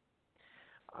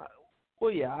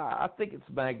 Well, yeah, I think it's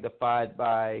magnified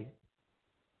by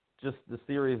just the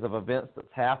series of events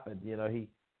that's happened.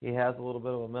 He has a little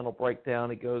bit of a mental breakdown.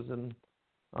 He goes in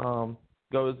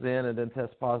and then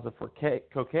tests positive for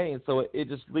cocaine. So it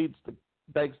just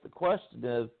begs the question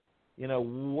of,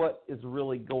 what is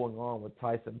really going on with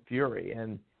Tyson Fury?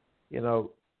 And,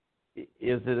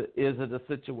 is it a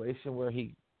situation where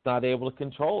he's not able to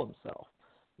control himself?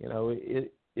 Is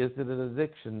it an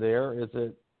addiction there? Is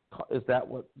that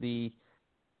what the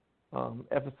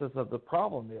emphasis of the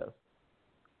problem is?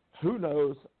 Who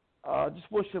knows?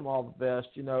 Just wish him all the best.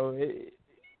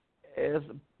 As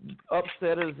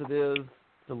upset as it is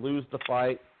to lose the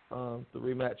fight, the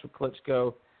rematch with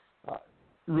Klitschko,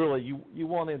 really, you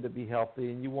want him to be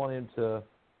healthy and you want him to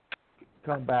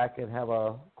come back and have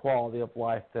a quality of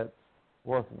life that's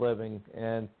worth living.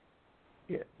 And,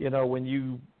 when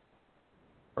you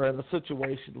are in a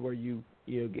situation where you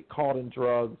get caught in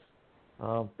drugs,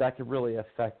 that could really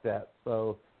affect that.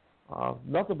 So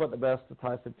nothing but the best to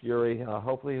Tyson Fury.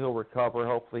 Hopefully he'll recover.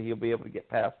 Hopefully he'll be able to get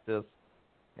past this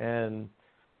and,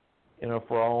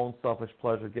 for our own selfish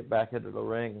pleasure, get back into the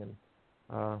ring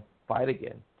and fight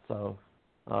again. So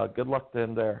good luck to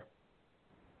him there.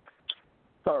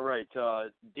 All right.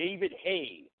 David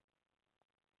Haye,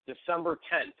 December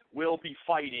 10th, will be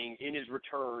fighting in his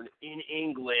return in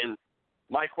England.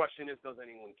 My question is, does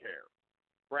anyone care?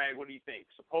 Bragg, what do you think?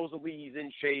 Supposedly he's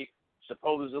in shape.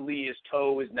 Supposedly his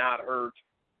toe is not hurt.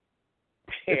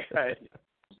 And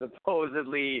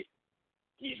supposedly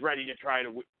he's ready to try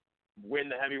to win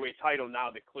the heavyweight title now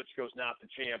that Klitschko's not the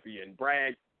champion.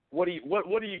 Bragg, what do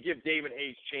you give David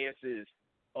Haye's chances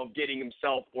of getting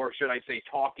himself, or should I say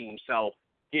talking himself,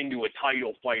 into a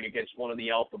title fight against one of the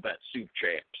alphabet soup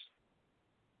champs?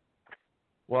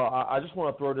 Well, I just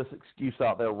want to throw this excuse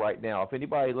out there right now. If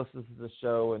anybody listens to this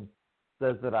show and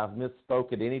says that I've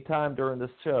misspoke at any time during this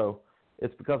show,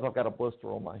 it's because I've got a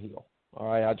blister on my heel. All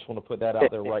right, I just want to put that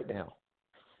out there right now.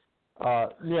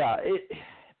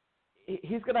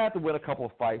 He's going to have to win a couple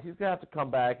of fights. He's going to have to come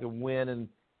back and win and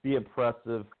be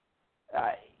impressive.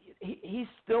 He's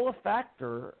still a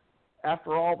factor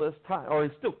after all this time, or he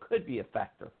still could be a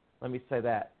factor. Let me say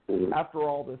that. After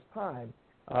all this time.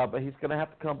 But he's going to have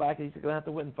to come back and he's going to have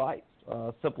to win fights.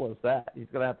 Simple as that. He's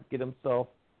going to have to get himself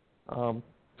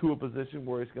to a position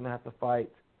where he's going to have to fight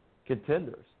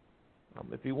contenders.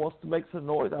 If he wants to make some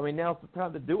noise, now's the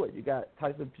time to do it. You got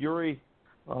Tyson Fury,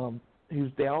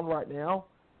 who's down right now.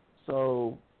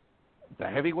 So the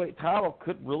heavyweight title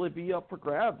could really be up for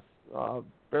grabs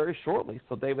very shortly.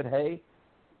 So David Haye,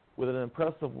 with an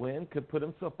impressive win, could put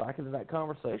himself back into that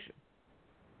conversation.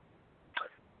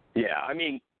 Yeah,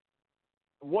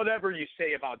 whatever you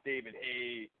say about David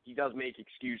Haye, he does make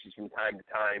excuses from time to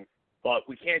time, but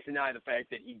we can't deny the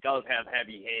fact that he does have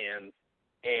heavy hands,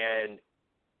 and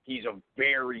he's a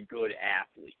very good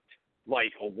athlete,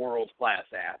 like a world-class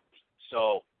athlete.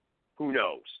 So who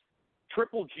knows?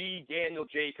 Triple G, Daniel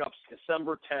Jacobs,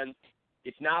 December 10th.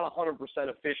 It's not 100%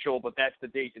 official, but that's the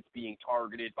date that's being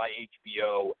targeted by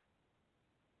HBO.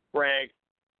 Bragg,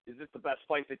 is this the best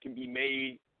fight that can be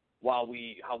made while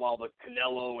the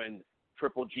Canelo and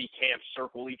Triple G camps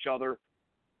circle each other?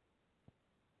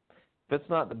 If it's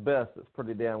not the best, it's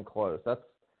pretty damn close. That's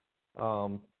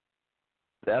going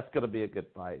to be a good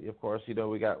fight. Of course,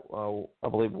 we got, I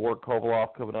believe, Ward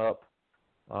Kovalev coming up.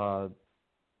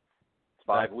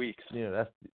 5 weeks.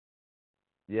 That's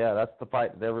the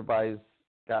fight that everybody's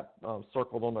got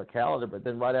circled on their calendar. But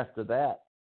then right after that,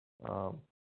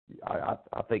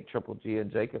 I think Triple G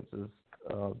and Jacobs is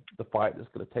the fight that's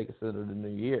going to take us into the new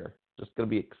year. Just going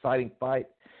to be an exciting fight.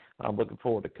 I'm looking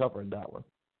forward to covering that one.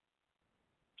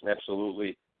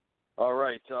 Absolutely. All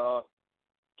right.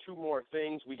 Two more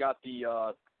things. We got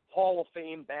the Hall of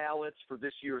Fame ballots for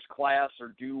this year's class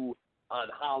are due on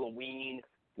Halloween.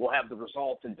 We'll have the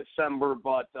results in December,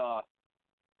 but the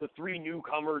 3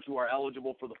 newcomers who are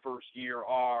eligible for the first year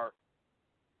are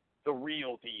the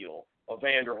real deal.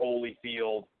 Evander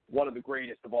Holyfield, one of the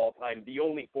greatest of all time, the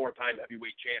only 4-time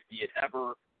heavyweight champion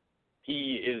ever.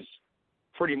 He is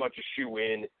pretty much a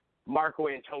shoo-in. Marco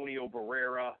Antonio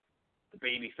Barrera, the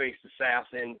babyface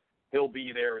assassin, he'll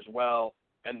be there as well.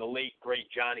 And the late, great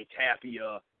Johnny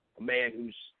Tapia, a man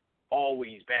who's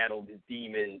always battled his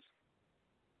demons,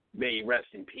 may he rest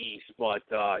in peace, but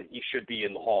he should be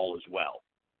in the hall as well.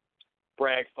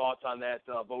 Bragg, thoughts on that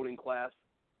voting class?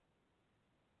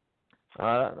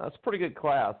 That's a pretty good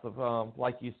class. Of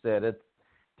like you said, it's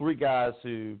 3 guys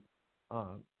who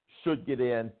should get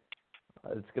in.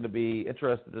 It's going to be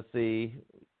interesting to see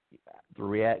the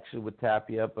reaction with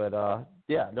Tapia, but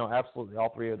absolutely,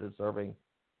 all 3 are deserving,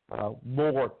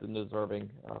 more than deserving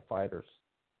fighters.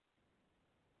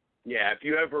 Yeah, if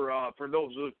you ever, for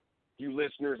those of you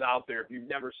listeners out there, if you've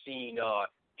never seen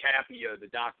Tapia, the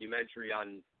documentary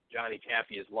on Johnny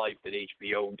Tapia's life that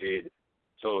HBO did,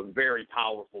 so a very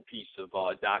powerful piece of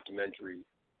documentary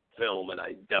film, and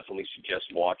I definitely suggest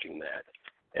watching that.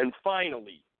 And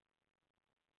finally,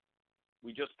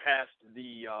 we just passed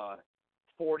the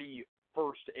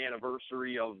 41st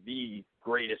anniversary of the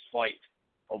greatest fight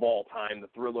of all time, the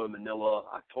Thriller of Manila,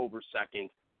 October 2nd,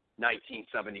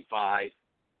 1975.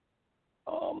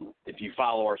 If you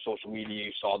follow our social media,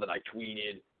 you saw that I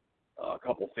tweeted a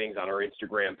couple things on our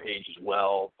Instagram page as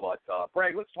well. But,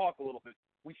 Bragg, let's talk a little bit.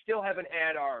 We still haven't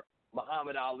had our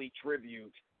Muhammad Ali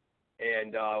tribute,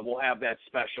 and we'll have that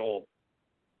special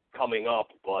coming up.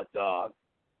 But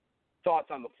thoughts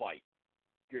on the fight?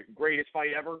 Greatest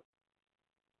fight ever?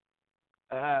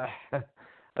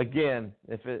 Again,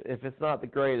 if it's not the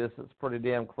greatest, it's pretty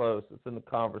damn close. It's in the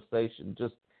conversation.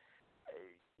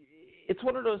 It's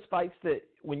one of those fights that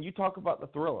when you talk about the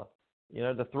Thriller,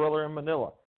 the Thriller in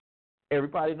Manila,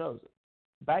 everybody knows it.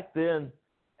 Back then,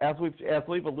 as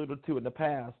we've alluded to in the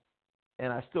past,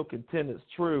 and I still contend it's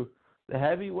true, the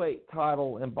heavyweight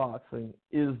title in boxing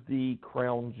is the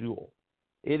crown jewel.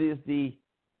 It is the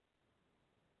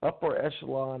upper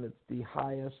echelon. It's the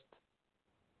highest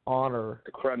honor.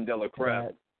 The creme de la creme.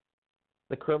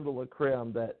 The creme de la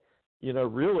creme that,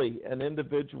 really an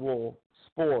individual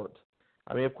sport.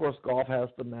 I mean, of course, golf has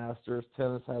the Masters,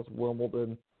 tennis has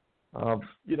Wimbledon,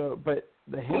 but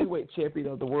the heavyweight champion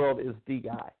of the world is the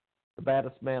guy, the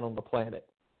baddest man on the planet.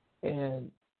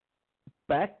 And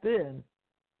back then,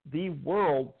 the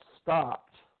world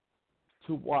stopped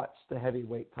to watch the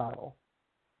heavyweight title.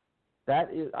 That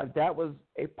was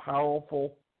a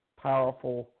powerful,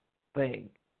 powerful thing.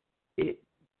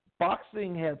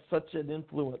 Boxing had such an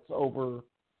influence over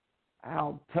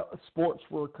how sports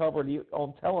were covered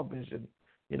on television.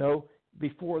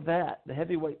 Before that, the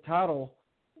heavyweight title,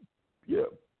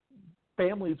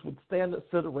 families would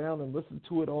sit around and listen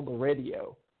to it on the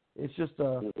radio. It's just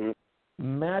a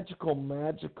magical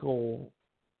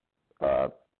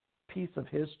piece of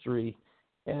history.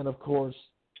 And, of course,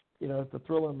 the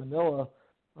Thriller in Manila,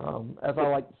 as I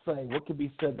like to say, what could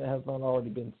be said that has not already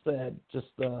been said? Just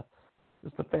a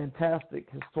fantastic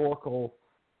historical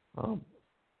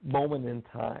moment in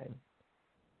time.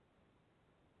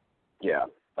 Yeah.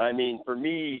 I mean, for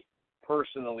me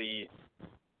personally,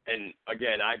 and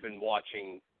again, I've been in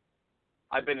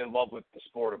love with the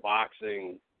sport of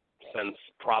boxing since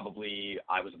probably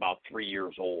I was about 3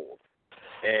 years old.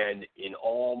 And in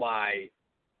all my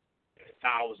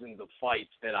thousands of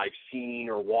fights that I've seen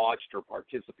or watched or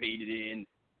participated in,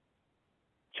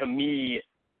 to me,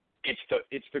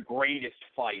 it's the greatest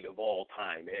fight of all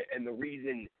time. And the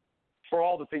reason, for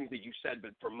all the things that you said,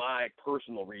 but for my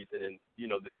personal reason, and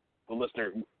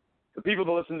the people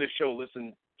that listen to this show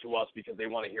listen to us because they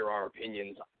want to hear our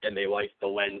opinions and they like the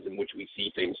lens in which we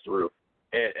see things through.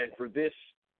 And for this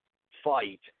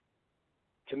fight,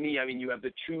 to me, I mean, you have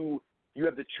the two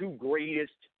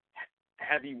greatest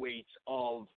heavyweights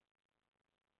of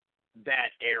that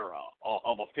era,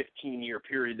 of a 15-year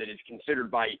period that is considered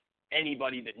by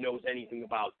anybody that knows anything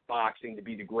about boxing to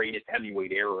be the greatest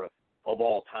heavyweight era of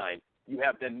all time. You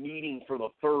have them meeting for the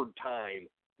third time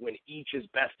when each has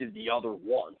bested the other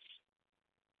once.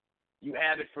 You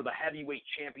have it for the heavyweight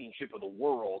championship of the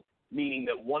world, meaning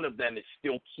that one of them is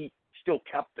still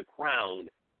kept the crown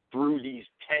through these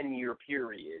 10-year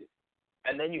period.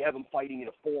 And then you have them fighting in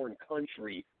a foreign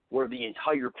country where the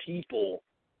entire people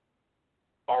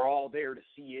are all there to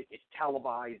see it. It's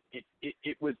televised.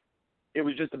 It was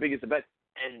just the biggest event.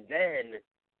 And then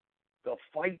the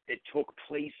fight that took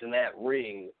place in that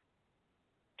ring,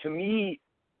 to me,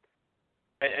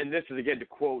 and this is again to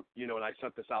quote, and I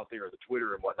sent this out there on the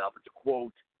Twitter and whatnot, but to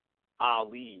quote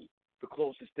Ali, the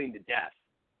closest thing to death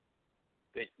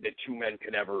that two men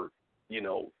could ever,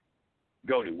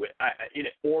 go to, in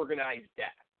organized death.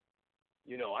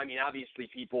 Obviously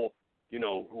people,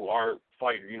 who aren't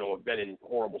fighters, have been in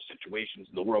horrible situations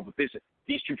in the world, but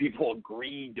these two people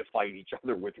agreed to fight each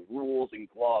other with rules and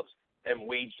gloves and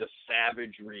waged a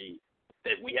savagery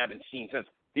that we haven't seen since.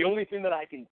 The only thing that I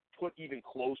can put even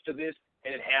close to this,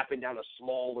 and it happened on a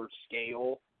smaller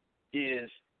scale, is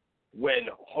when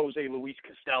Jose Luis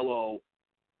Costello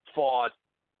fought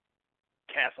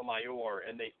Casamayor,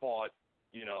 and they fought,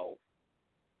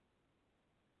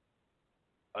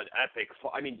 an epic,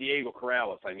 Diego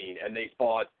Corrales, and they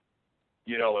fought,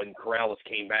 and Corrales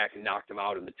came back and knocked him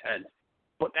out in the 10th.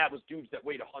 But that was dudes that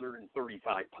weighed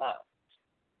 135 pounds.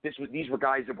 These were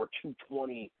guys that were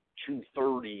 220,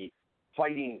 230,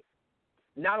 fighting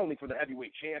not only for the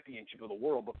heavyweight championship of the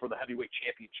world, but for the heavyweight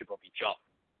championship of each other.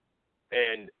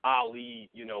 And Ali,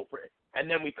 and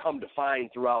then we come to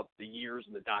find throughout the years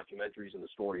and the documentaries and the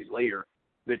stories later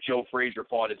that Joe Frazier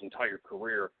fought his entire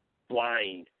career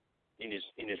blind in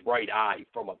his right eye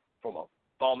from a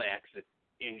thumb accident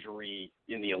injury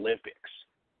in the Olympics.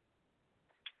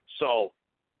 So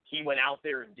he went out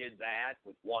there and did that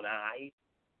with one eye,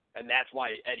 and that's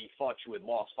why Eddie Futch, who had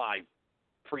lost 5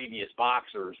 previous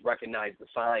boxers, recognized the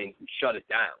signs and shut it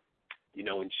down,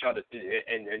 and shut it.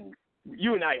 And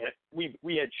you and I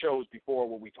we had shows before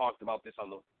where we talked about this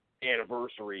on the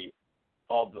anniversary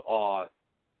of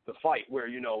the fight, where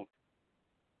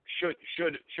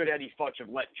should Eddie Futch have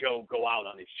let Joe go out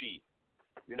on his sheet?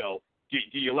 Do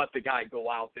you let the guy go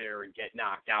out there and get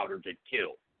knocked out or get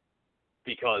killed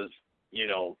because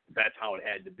that's how it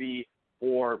had to be,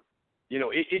 or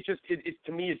it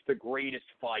to me it's the greatest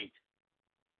fight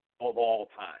of all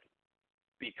time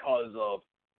because of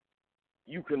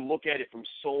you can look at it from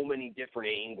so many different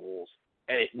angles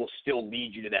and it will still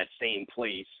lead you to that same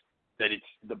place that it's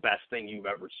the best thing you've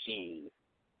ever seen.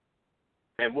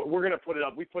 And we're going to put it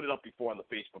up. We put it up before on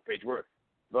the Facebook page.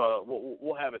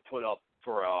 We'll have it put up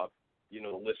for the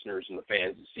listeners and the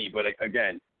fans to see. But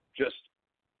again, just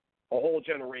a whole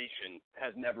generation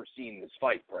has never seen this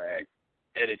fight, Bragg,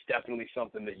 and it's definitely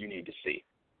something that you need to see.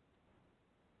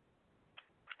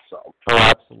 So. Oh,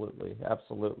 absolutely,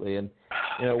 absolutely. And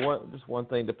just one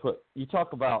thing to put. You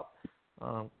talk about,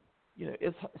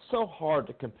 it's so hard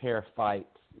to compare fights.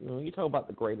 When you talk about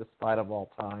the greatest fight of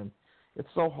all time, it's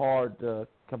so hard to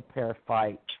compare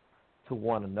fights to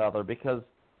one another because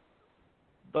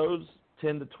those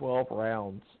 10 to 12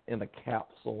 rounds in a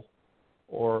capsule,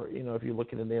 or, if you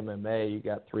look at an MMA, you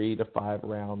got 3 to 5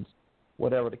 rounds,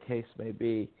 whatever the case may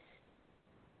be.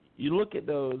 You look at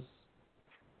those,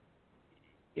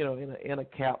 in a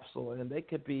capsule, and they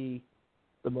could be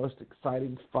the most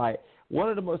exciting fight. One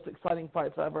of the most exciting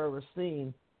fights I've ever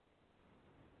seen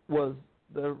was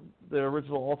the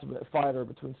original Ultimate Fighter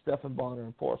between Stephan Bonner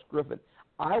and Forrest Griffin.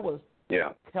 I was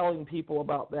telling people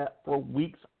about that for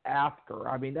weeks after.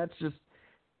 That's just,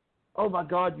 oh my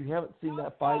God, you haven't seen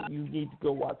that fight. You need to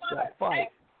go watch that fight.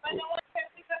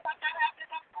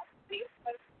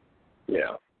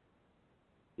 Yeah.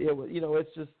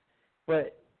 It's just,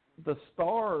 but the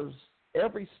stars,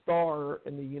 every star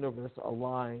in the universe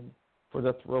aligned for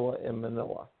the Thrilla in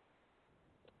Manila.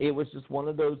 It was just one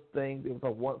of those things. It was a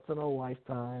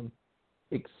once-in-a-lifetime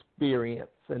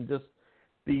experience. And just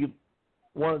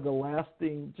one of the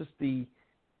lasting,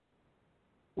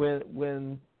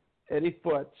 when Eddie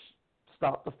Futch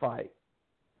stopped the fight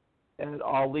and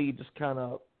Ali just kind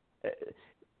of,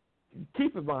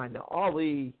 keep in mind now,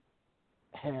 Ali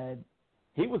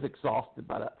he was exhausted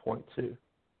by that point too.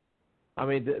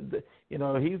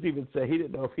 He's even said he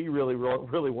didn't know if he really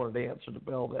wanted to answer the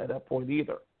bell at that point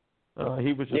either.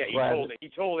 He was just he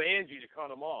told Angie to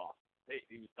cut him off.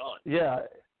 He was done. Yeah.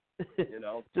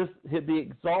 Just the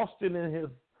exhaustion in his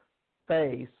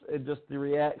face and just the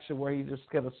reaction where he just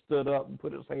kind of stood up and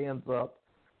put his hands up.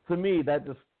 To me, that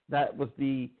was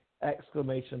the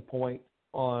exclamation point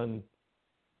on,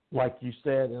 like you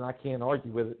said, and I can't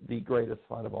argue with it, the greatest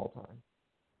fight of all time.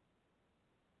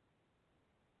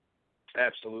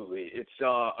 Absolutely. It's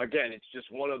again, it's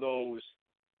just one of those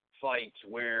fights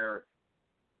where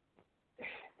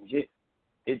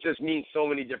it just means so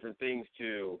many different things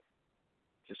to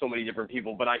so many different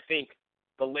people. But I think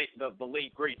the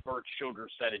late great Bert Sugar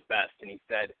said it best, and he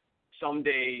said,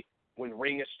 "Someday when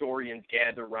ring historians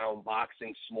gather around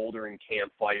boxing's smoldering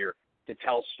campfire to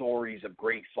tell stories of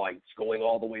great fights, going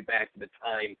all the way back to the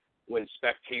time when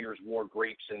spectators wore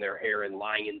grapes in their hair and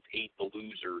lions ate the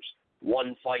losers,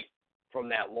 one fight from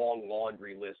that long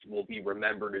laundry list will be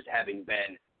remembered as having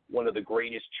been one of the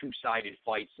greatest two-sided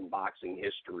fights in boxing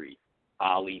history,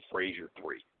 Ali Frazier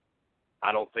 3.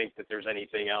 I don't think that there's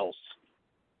anything else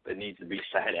that needs to be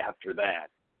said after that,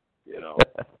 you know.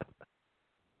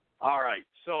 All right,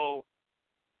 so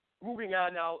moving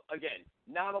on now, again,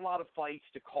 not a lot of fights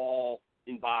to call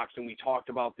in boxing. We talked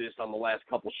about this on the last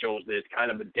couple shows that it's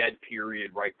kind of a dead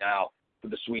period right now for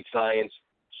the Sweet Science.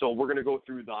 So we're going to go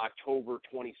through the October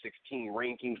 2016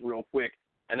 rankings real quick,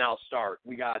 and I'll start.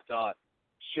 We got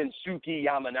Shinsuke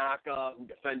Yamanaka, who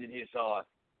defended his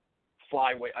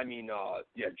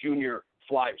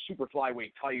super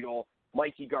flyweight title.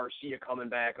 Mikey Garcia coming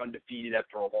back undefeated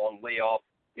after a long layoff.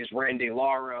 Is Randy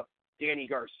Lara, Danny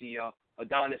Garcia,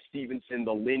 Adonis Stevenson,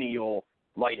 the lineal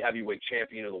light heavyweight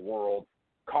champion of the world,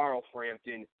 Carl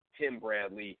Frampton, Tim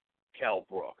Bradley, Kell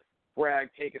Brook. Bragg,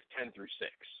 take us 10 through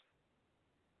 6.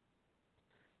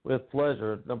 With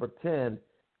pleasure. Number 10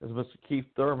 is Mr. Keith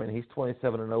Thurman. He's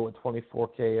 27-0 with 24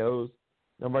 KOs.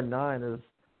 Number 9 is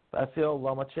Vasyl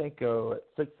Lomachenko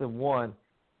at 6-1.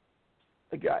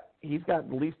 He's got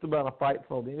the least amount of fights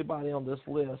of anybody on this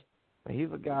list. And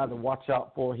he's a guy to watch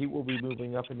out for. He will be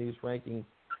moving up in these rankings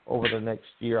over the next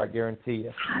year, I guarantee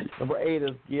you. Number 8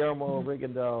 is Guillermo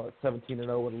Rigondeaux at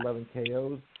 17-0 with 11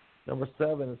 KOs. Number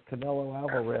 7 is Canelo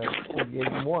Alvarez at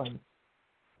 48-1.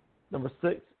 Number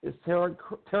 6 is Terrence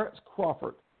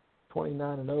Crawford,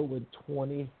 29-0 with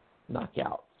 20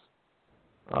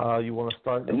 knockouts. You want to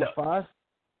start at number 5?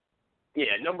 Yeah,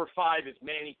 number 5 is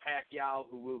Manny Pacquiao,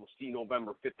 who we will see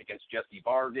November 5th against Jesse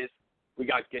Vargas. We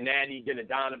got Gennady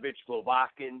Gennadinovich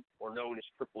Golovkin, or known as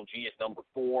Triple G, at number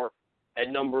 4. At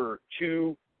number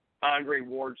 2, Andre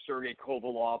Ward, Sergey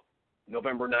Kovalev,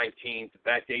 November 19th.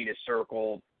 That date is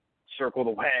circled. Circle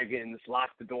the wagons,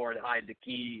 lock the door, and hide the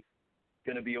key.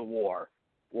 Going to be a war.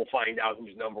 We'll find out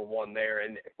who's number 1 there.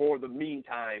 And for the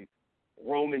meantime,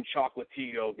 Roman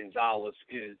Chocolatito Gonzalez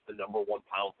is the number 1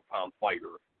 pound-for-pound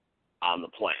fighter on the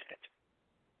planet.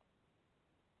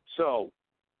 So,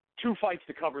 2 fights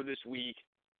to cover this week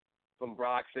from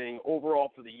boxing.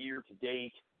 Overall for the year to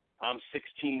date, I'm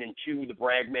 16-2. The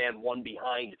Braggman, 1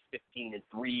 behind at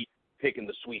 15-3, picking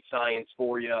the Sweet Science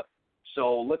for you.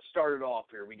 So let's start it off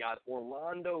here. We got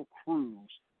Orlando Cruz,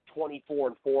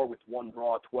 24-4 with 1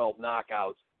 draw, 12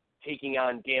 knockouts, taking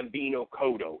on Gambino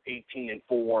Cotto,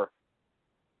 18-4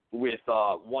 with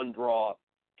 1 draw,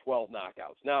 12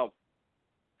 knockouts. Now,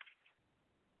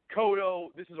 Cotto,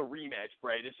 this is a rematch,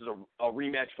 Bray. This is a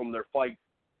rematch from their fight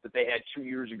that they had 2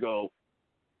 years ago.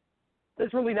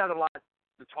 There's really not a lot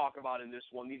to talk about in this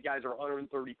one. These guys are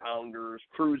 130-pounders.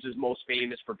 Cruz is most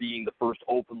famous for being the first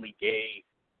openly gay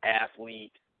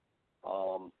athlete.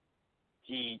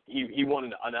 He won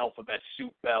an alphabet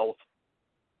soup belt.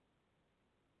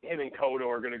 Him and Cotto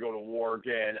are going to go to war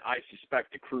again. I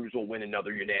suspect that Cruz will win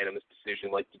another unanimous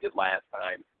decision like he did last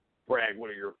time. Bragg, what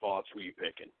are your thoughts? Who are you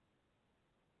picking?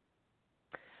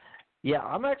 Yeah,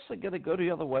 I'm actually going to go the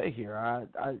other way here.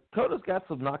 Cotto's got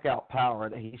some knockout power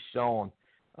that he's shown.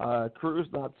 Cruz,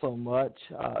 not so much.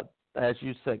 As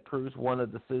you said, Cruz won a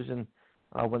decision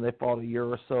when they fought a year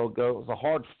or so ago. It was a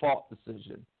hard-fought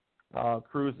decision.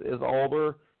 Cruz is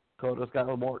older. Cotto's got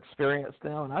a little more experience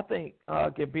now. And I think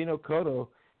Gambino Cotto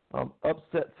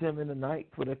upsets him in the ninth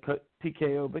with a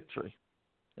TKO victory.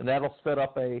 And that'll set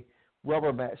up a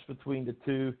rubber match between the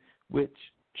two, which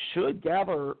should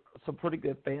gather some pretty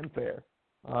good fanfare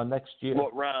next year.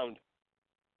 What round?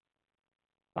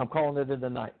 I'm calling it in the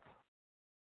ninth.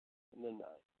 In the ninth.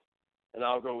 And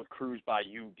I'll go with Cruz by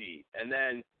UD. And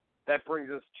then that brings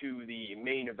us to the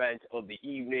main event of the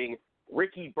evening.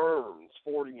 Ricky Burns,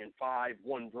 40-5,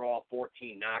 1 draw,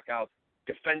 14 knockouts,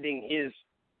 defending his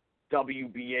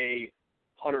WBA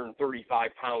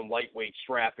 135-pound lightweight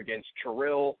strap against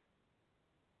Kirill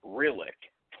Rillick,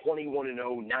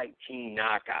 21-0, 19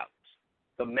 knockouts.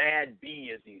 The Mad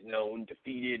B, as he's known,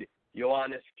 defeated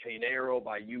Ioannis Canero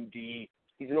by UD.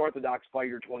 He's an orthodox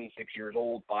fighter, 26 years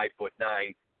old,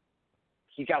 5'9".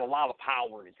 He's got a lot of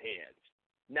power in his hands.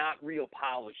 Not real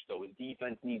polished, though. His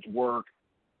defense needs work,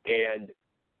 and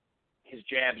his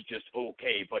jab's just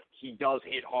okay. But he does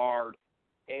hit hard,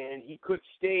 and he could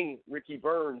sting Ricky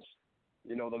Burns.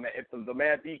 You know, if the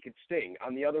Mad B could sting.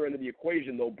 On the other end of the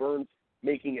equation, though, Burns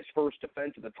making his first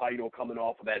defense of the title, coming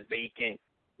off of that vacant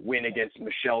win against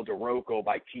Michel DeRocco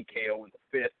by TKO in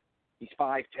the 5th. He's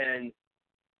 5'10",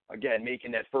 again,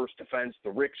 making that first defense, the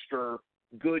Rickster,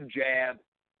 good jab.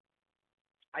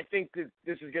 I think that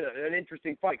this is an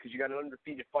interesting fight because you got an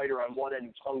undefeated fighter on one end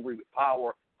who's hungry with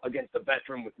power against a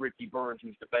veteran with Ricky Burns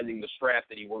who's defending the strap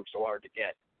that he worked so hard to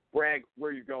get. Bragg,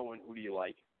 where are you going? Who do you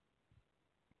like?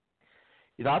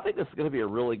 You know, I think this is going to be a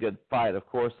really good fight. Of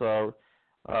course,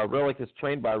 Rillick is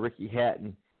trained by Ricky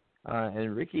Hatton.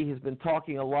 And Ricky has been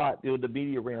talking a lot during the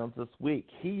media rounds this week.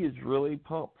 He is really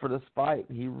pumped for this fight.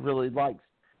 He really likes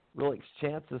Relic's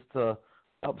chances to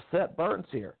upset Burns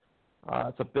here.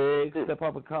 It's a big step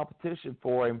up in competition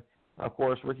for him. Of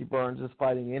course, Ricky Burns is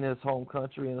fighting in his home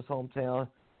country, in his hometown,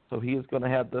 so he is going to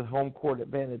have the home court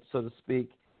advantage, so to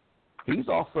speak. He's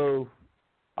also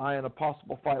eyeing a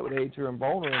possible fight with Adrian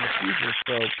Boner in the future,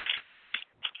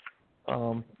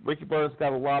 so Ricky Burns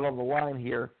got a lot on the line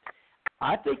here.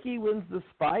 I think he wins this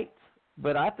fight,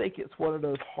 but I think it's one of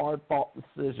those hard-fought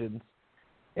decisions.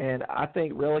 And I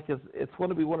think it's going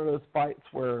to be one of those fights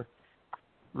where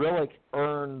Relic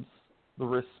earns the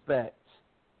respect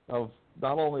of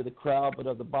not only the crowd but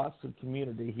of the boxing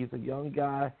community. He's a young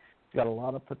guy. He's got a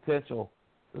lot of potential.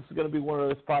 This is going to be one of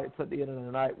those fights at the end of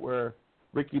the night where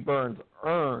Ricky Burns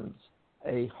earns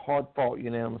a hard-fought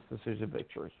unanimous decision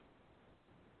victory.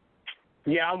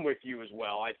 Yeah, I'm with you as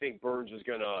well. I think Burns is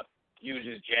going to use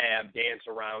his jab, dance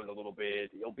around a little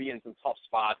bit. He'll be in some tough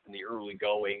spots in the early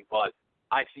going, but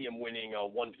I see him winning a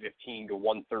 115 to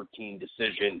 113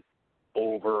 decision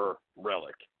over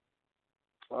Relic.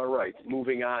 All right,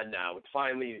 moving on now. It's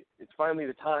finally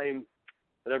the time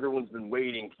that everyone's been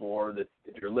waiting for, that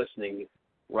if you're listening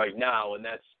right now, and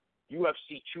that's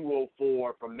UFC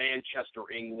 204 from Manchester,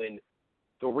 England.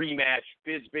 The rematch,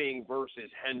 Bisping versus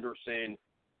Henderson.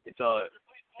 It's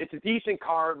a decent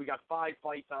card. We got 5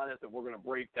 fights on it that we're going to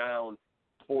break down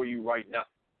for you right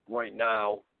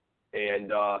now.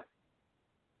 And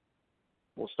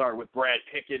we'll start with Brad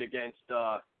Pickett against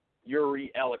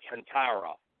Yuri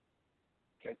Alcantara.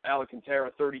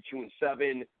 Alcantara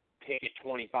 32-7, Pickett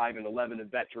 25-11, a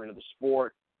veteran of the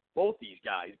sport. Both these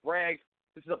guys. Bragg,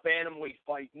 this is a bantamweight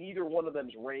fight. Neither one of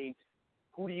them's ranked.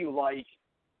 Who do you like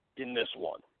in this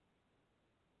one?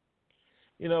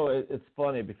 You know, it's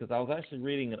funny because I was actually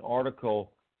reading an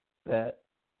article that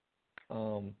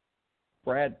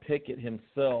Brad Pickett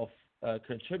himself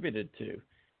contributed to,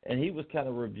 and he was kind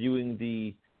of reviewing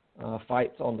the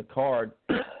fights on the card.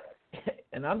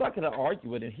 And I'm not going to argue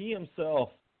with him. He himself,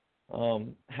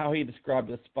 how he described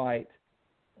this fight,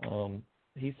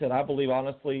 he said, I believe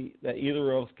honestly that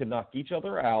either of us can knock each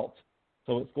other out,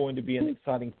 so it's going to be an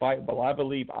exciting fight, but I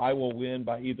believe I will win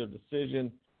by either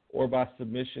decision or by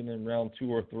submission in round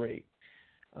 2 or 3.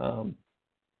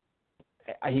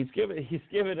 He's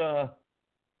given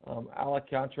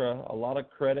Alcantara a lot of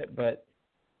credit, but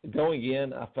going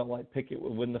in, I felt like Pickett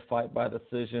would win the fight by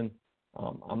decision.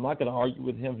 I'm not going to argue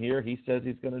with him here. He says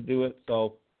he's going to do it,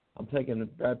 so I'm taking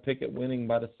Brad Pickett winning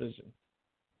by decision.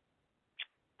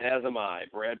 As am I.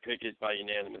 Brad Pickett by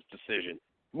unanimous decision.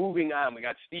 Moving on, we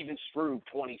got Steven Struve,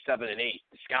 27-8,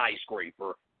 the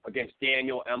skyscraper, against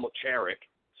Daniel Elmacharik,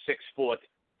 6 foot,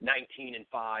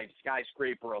 19-5,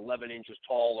 skyscraper, 11 inches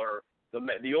taller.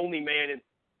 The only man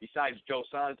besides Joe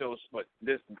Santos, but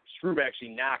this Struve actually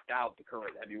knocked out the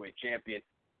current heavyweight champion.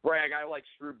 Bragg, I like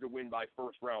Struve to win by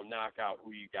first round knockout.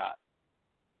 Who you got?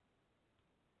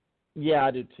 Yeah,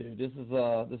 I do too. This is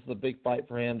a big fight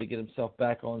for him to get himself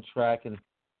back on track and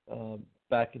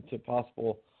back into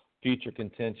possible future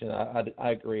contention. I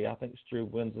agree. I think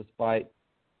Struve wins this fight.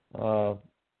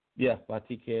 By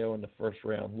TKO in the first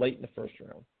round, late in the first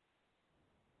round.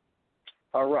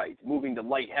 All right, moving to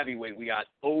light heavyweight, we got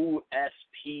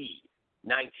OSP,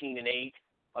 19-8,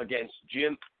 against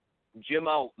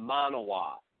Jimmo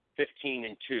Manawa,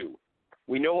 15-2.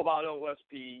 We know about OSP.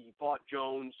 He fought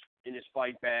Jones in his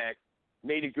fight back,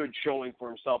 made a good showing for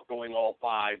himself going all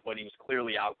 5, but he was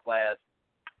clearly outclassed.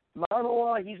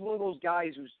 Manawa, he's one of those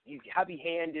guys he's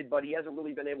heavy-handed, but he hasn't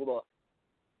really been able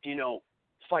to,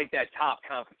 fight that top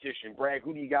competition. Bragg,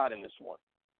 who do you got in this one?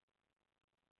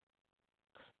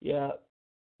 Yeah,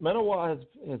 Manawa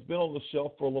has been on the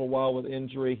shelf for a little while with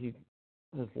injury.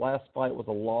 His last fight was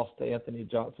a loss to Anthony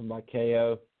Johnson by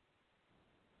KO.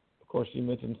 Of course, you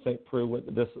mentioned St. Preux went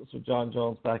the distance with John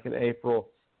Jones back in April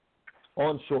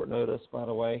on short notice, by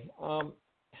the way.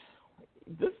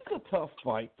 This is a tough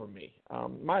fight for me.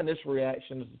 My initial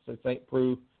reaction is to say St.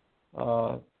 Preux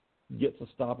gets a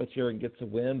stoppage here and gets a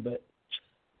win, but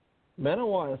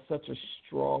Manawa is such a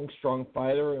strong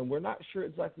fighter, and we're not sure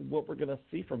exactly what we're going to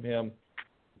see from him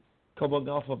coming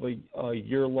off of a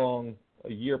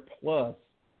year-plus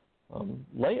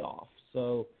layoff.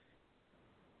 So,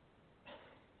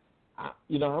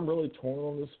 I'm really torn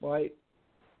on this fight.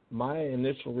 My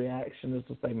initial reaction is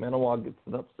to say Manawa gets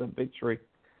an upset victory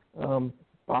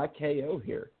by KO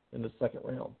here in the second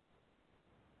round.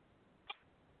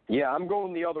 Yeah, I'm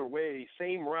going the other way.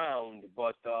 Same round,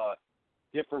 but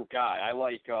different guy. I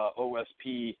like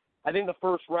OSP. I think the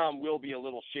first round will be a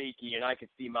little shaky, and I could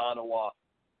see Manawa,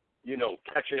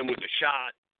 catching him with a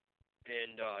shot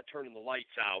and turning the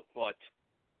lights out. But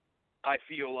I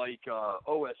feel like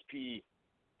OSP,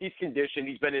 he's conditioned.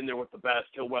 He's been in there with the best.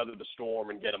 He'll weather the storm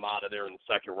and get him out of there in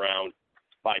the second round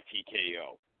by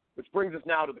TKO. Which brings us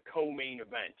now to the co-main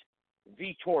event.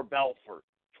 Vitor Belfort,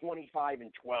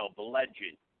 25-12, the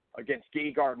legend, against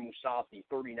Gegard Mousasi,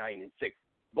 39-6.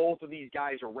 Both of these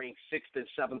guys are ranked 6th and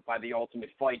 7th by the Ultimate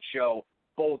Fight Show.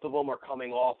 Both of them are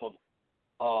coming off of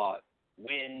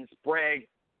wins. Bragg,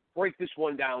 break this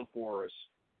one down for us.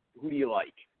 Who do you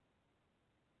like?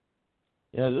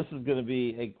 Yeah, this is going to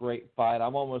be a great fight.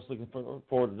 I'm almost looking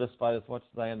forward to this fight as much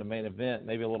as I am the main event,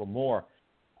 maybe a little more.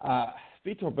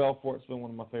 Vitor Belfort's been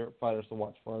one of my favorite fighters to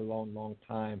watch for a long, long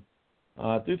time.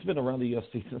 Dude's been around the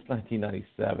UFC since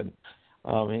 1997,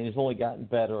 and he's only gotten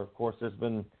better. Of course, there's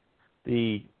been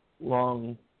the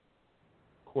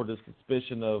long-courted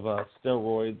suspicion of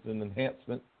steroids and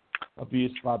enhancement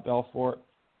abuse by Belfort.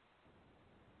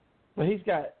 But he's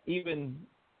got, even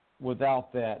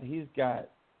without that, he's got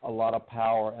a lot of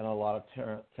power and a lot of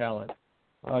talent.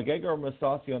 Gegard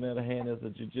Mousasi, on the other hand, is a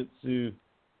jiu-jitsu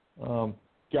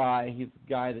guy. He's a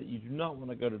guy that you do not want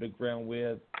to go to the ground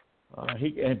with. But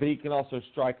he can also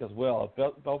strike as well.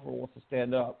 If Belfort wants to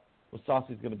stand up,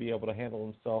 Mousasi's going to be able to handle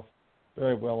himself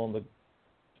very well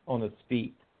on his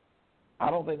feet. I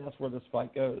don't think that's where this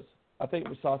fight goes. I think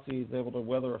Mousasi is able to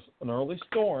weather an early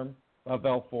storm by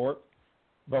Belfort.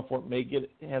 Belfort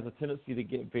has a tendency to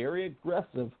get very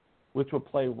aggressive, which will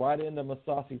play right into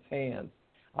Mousasi's hands.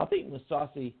 I think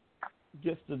Mousasi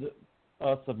gets to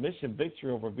a submission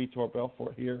victory over Vitor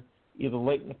Belfort here, either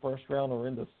late in the first round or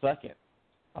in the second.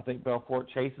 I think Belfort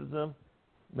chases him,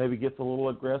 maybe gets a little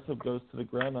aggressive, goes to the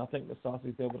ground, and I think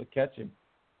Mousasi's able to catch him.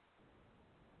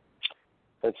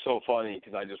 That's so funny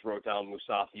because I just wrote down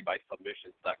Mousasi by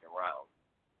submission second round.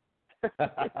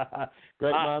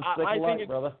 Great minds think alike,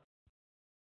 brother.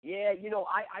 Yeah,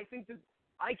 I think that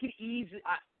I could easily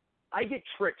I get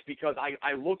tricked because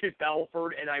I look at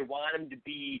Belfort and I want him to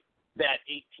be that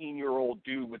 18-year-old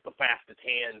dude with the fastest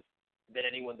hands that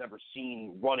anyone's ever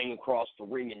seen running across the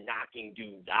ring and knocking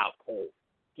dudes out cold.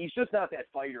 He's just not that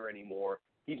fighter anymore.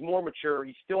 He's more mature.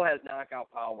 He still has knockout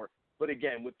power. But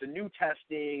again, with the new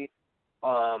testing,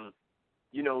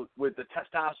 with the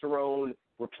testosterone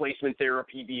replacement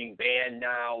therapy being banned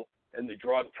now and the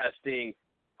drug testing,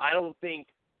 I don't think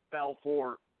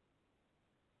Belfort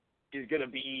is going to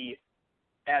be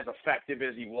as effective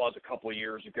as he was a couple of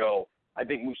years ago. I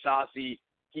think Mousasi,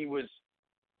 he was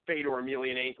Fedor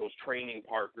Emelianenko's training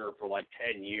partner for like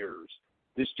 10 years.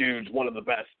 This dude's one of the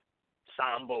best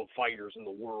sambo fighters in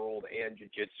the world and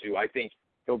jiu-jitsu. I think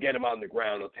he'll get him on the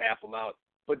ground. He'll tap him out.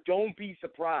 But don't be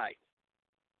surprised.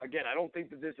 Again, I don't think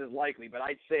that this is likely, but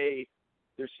I'd say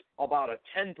there's about a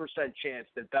 10% chance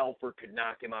that Belfort could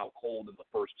knock him out cold in the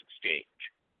first exchange.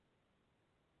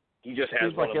 He just has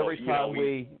seems like every time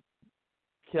we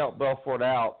count Belfort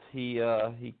out, he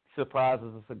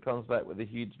surprises us and comes back with a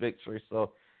huge victory.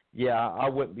 So, yeah, I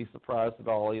wouldn't be surprised at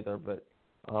all either. But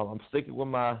I'm sticking with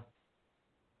my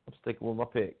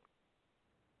pick.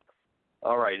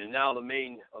 All right, and now the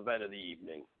main event of the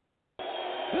evening.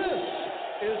 This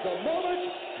is the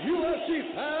moment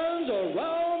UFC fans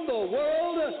around the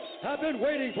world have been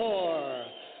waiting for.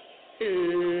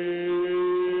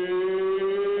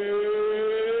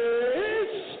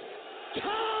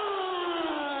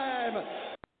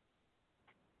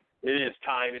 It is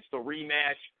time. It's the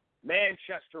rematch.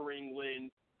 Manchester,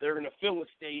 England. They're going to fill a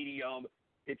stadium.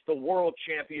 It's the world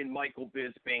champion Michael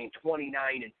Bisping,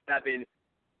 29-7,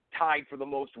 tied for the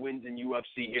most wins in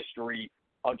UFC history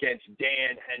against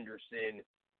Dan Henderson,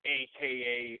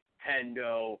 a.k.a.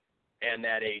 Hendo, and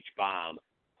that H-bomb,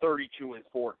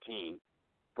 32-14.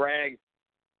 Bragg,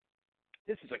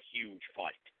 this is a huge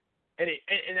fight. And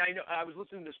I know I was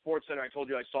listening to SportsCenter. I told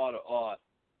you I saw an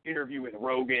interview with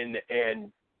Rogan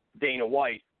and Dana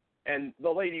White, and the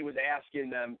lady was asking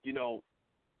them,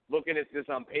 looking at this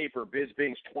on paper,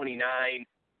 Bisping's 29,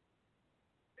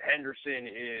 Henderson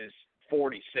is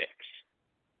 46,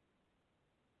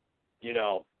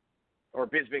 or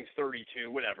Bisping's 32,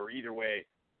 whatever, either way.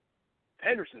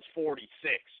 Henderson's 46,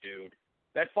 dude.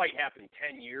 That fight happened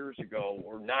 10 years ago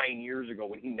or 9 years ago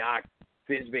when he knocked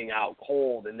Bisping out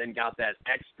cold and then got that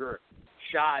extra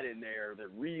shot in there that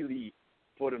really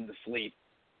put him to sleep.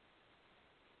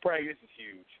 Bragg, this is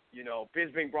huge.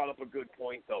 Bisping brought up a good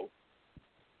point, though.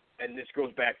 And this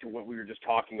goes back to what we were just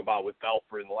talking about with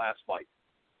Belfort in the last fight.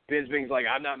 Bisping's like,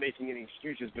 I'm not making any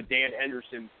excuses, but Dan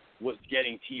Henderson was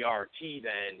getting TRT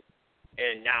then,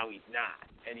 and now he's not.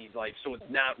 And he's like, so it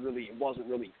wasn't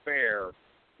really fair.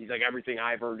 He's like, everything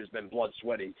I've earned has been blood,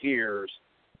 sweat, and tears.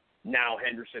 Now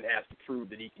Henderson has to prove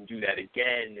that he can do that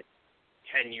again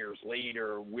 10 years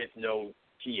later with no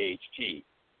THT.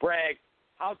 Bragg,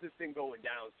 how's this thing going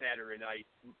down Saturday night?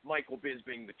 Michael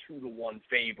Bisping, the 2-1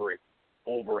 favorite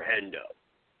over Hendo.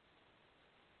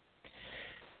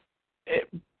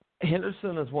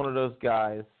 Henderson is one of those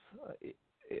guys.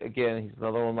 Again, he's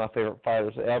another one of my favorite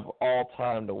fighters of all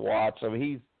time to watch. I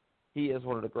mean, he is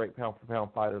one of the great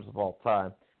pound-for-pound fighters of all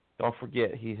time. Don't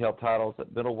forget, he held titles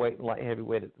at middleweight and light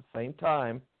heavyweight at the same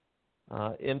time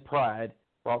in Pride,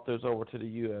 brought those over to the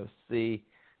UFC.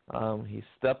 He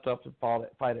stepped up to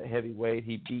fight at heavyweight.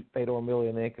 He beat Fedor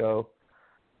Emelianenko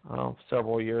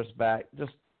several years back.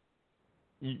 Just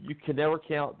you can never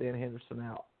count Dan Henderson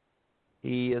out.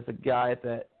 He is a guy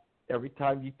that every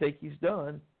time you think he's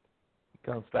done,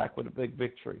 he comes back with a big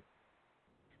victory.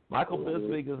 Michael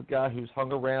Bisping is a guy who's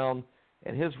hung around,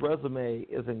 and his resume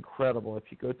is incredible. If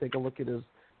you go take a look at his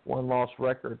one-loss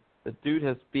record, the dude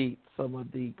has beat some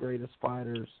of the greatest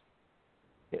fighters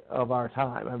of our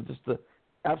time. I mean, just an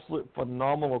absolute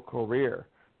phenomenal career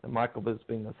that Michael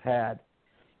Bisping has had.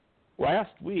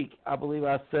 Last week, I believe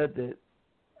I said that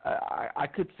I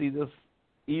could see this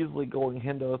easily going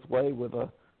Hendo's way with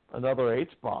another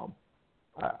H-bomb.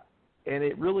 And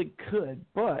it really could,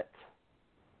 but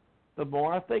the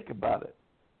more I think about it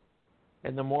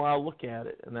and the more I look at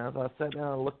it, and as I sat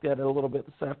down and looked at it a little bit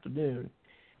this afternoon,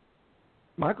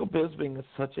 Michael Bisping is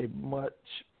such a much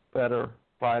better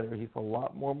fighter. He's a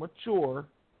lot more mature,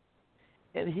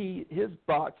 and his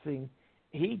boxing,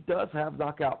 he does have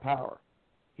knockout power.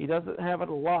 He doesn't have it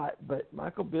a lot, but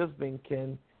Michael Bisping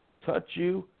can touch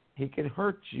you, he can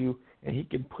hurt you, and he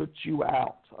can put you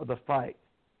out of the fight,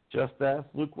 just as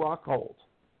Luke Rockhold,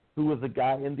 who was a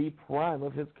guy in the prime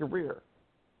of his career.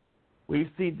 We've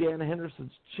seen Dan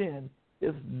Henderson's chin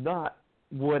is not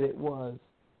what it was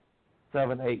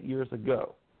 7-8 years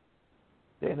ago.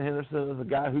 Dan Henderson is a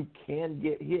guy who can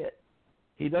get hit.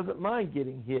 He doesn't mind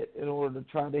getting hit in order to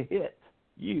try to hit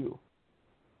you.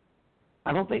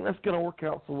 I don't think that's going to work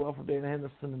out so well for Dan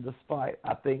Henderson in this fight.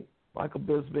 I think Michael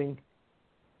Bisping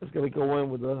is going to go in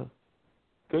with a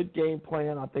good game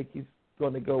plan. I think he's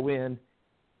going to go in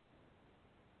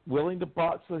willing to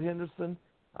box with Henderson.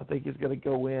 I think he's going to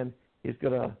go in. He's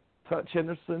going to touch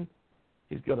Henderson.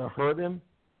 He's going to hurt him.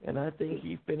 And I think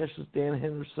he finishes Dan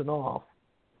Henderson off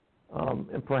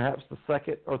in perhaps the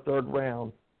second or third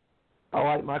round. I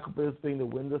like Michael Bisping to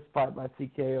win this fight by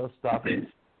TKO stoppage.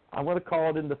 I'm going to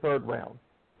call it in the third round.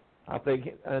 I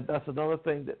think that's another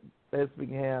thing that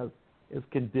Bisping has is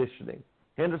conditioning.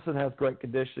 Henderson has great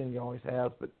conditioning, he always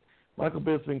has, but Michael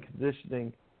Bisping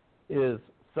conditioning is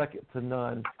second to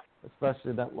none,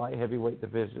 especially in that light heavyweight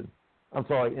division.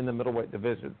 In the middleweight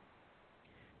division.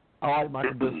 I like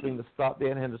Michael Bisping to stop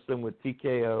Dan Henderson with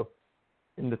TKO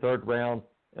in the third round,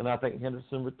 and I think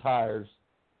Henderson retires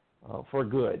for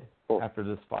good after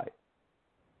this fight.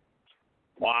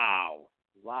 Wow,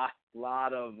 lot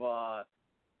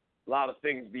of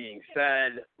things being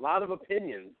said, a lot of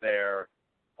opinions there,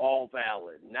 all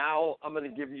valid. Now I'm going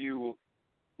to give you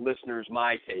listeners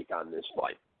my take on this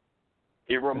fight.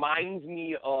 It reminds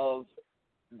me of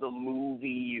the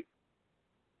movie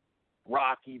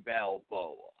Rocky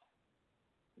Balboa,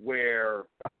 where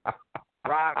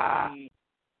Rocky,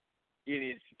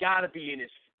 it's got to be in his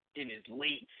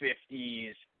late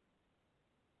 50s,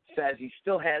 says he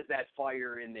still has that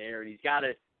fire in there, and he's got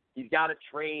to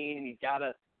train, he's got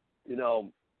to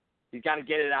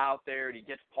get it out there, and he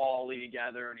gets Paulie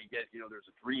together, and there's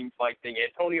a dream fight thing.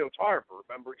 Antonio Tarver,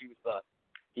 remember,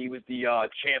 he was the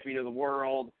champion of the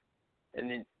world,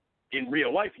 and then in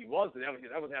real life he wasn't.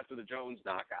 That was after the Jones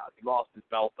knockout. He lost his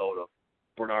belt though to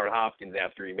Bernard Hopkins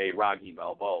after he made Rocky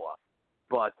Balboa.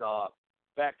 But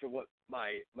back to what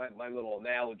my little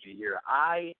analogy here.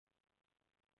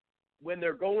 When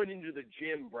they're going into the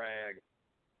gym, Bragg,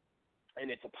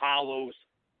 and it's Apollo's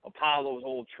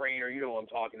old trainer, you know what I'm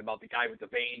talking about, the guy with the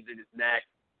veins in his neck,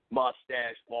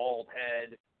 mustache, bald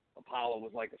head. Apollo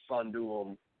was like a son to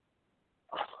him.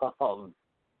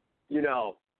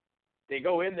 They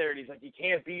go in there, and he's like, you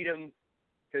can't beat him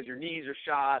because your knees are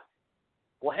shot.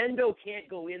 Well, Hendo can't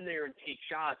go in there and take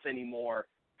shots anymore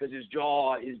because his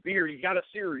jaw, his beard, he's got a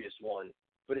serious one,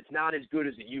 but it's not as good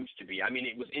as it used to be. I mean,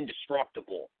 it was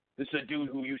indestructible. This is a dude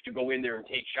who used to go in there and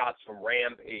take shots from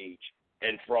Rampage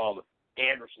and from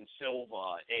Anderson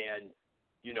Silva and,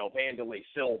 Vanderlei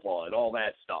Silva and all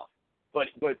that stuff. But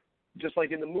just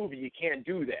like in the movie, you can't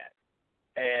do that.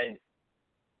 And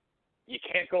you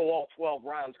can't go all 12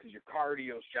 rounds because your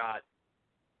cardio's shot.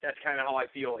 That's kind of how I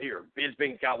feel here.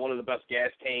 Bisping's got one of the best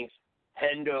gas tanks.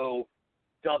 Hendo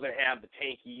doesn't have the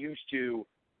tank he used to.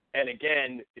 And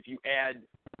again, if you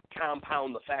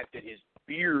compound the fact that his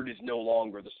beard is no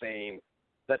longer the same,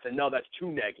 That's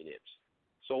two negatives.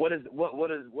 So what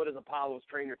does Apollo's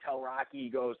trainer tell Rocky? He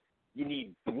goes, you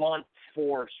need blunt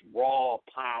force, raw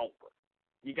power.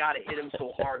 You got to hit him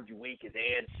so hard you wake his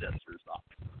ancestors up.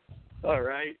 All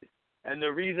right? And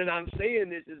the reason I'm saying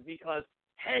this is because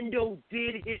Hendo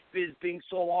did hit Bisping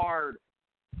so hard,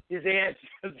 his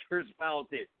ancestors felt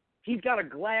it. He's got a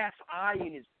glass eye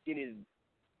on his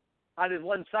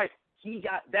left side.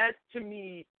 That to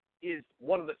me is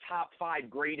one of the top 5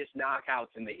 greatest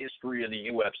knockouts in the history of the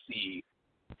UFC.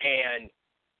 And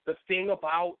the thing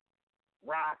about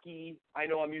Rocky, I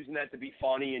know I'm using that to be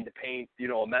funny and to paint,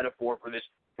 a metaphor for this,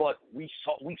 but we've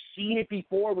seen it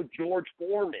before with George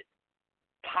Foreman.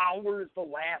 Power is the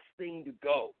last thing to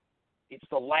go. It's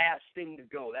the last thing to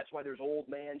go. That's why there's old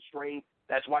man strength.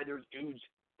 That's why there's dudes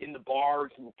in the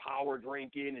bars who are power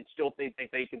drinking and still think that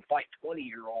they can fight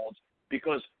 20-year-olds,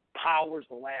 because power's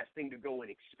the last thing to go in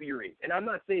experience. And I'm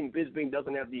not saying Bisping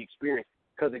doesn't have the experience,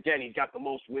 because, again, he's got the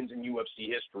most wins in UFC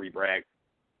history, Bragg.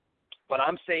 But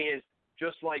I'm saying,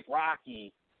 just like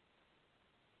Rocky,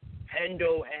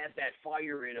 Hendo has that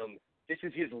fire in him. This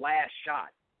is his last shot.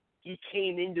 He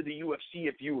came into the UFC,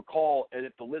 if you recall, and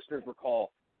if the listeners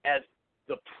recall, as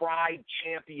the Pride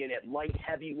champion at light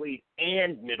heavyweight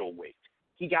and middleweight.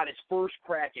 He got his first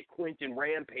crack at Quinton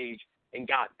Rampage and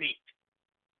got beat.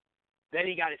 Then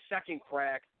he got his second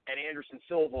crack at Anderson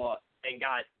Silva and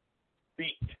got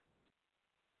beat.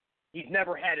 He's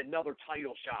never had another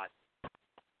title shot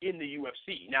in the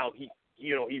UFC. Now, he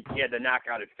had the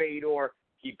knockout at Fedor.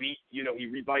 He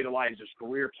revitalized his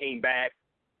career, came back,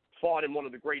 fought in one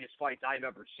of the greatest fights I've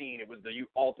ever seen. It was the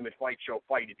Ultimate Fight Show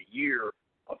Fight of the Year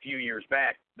a few years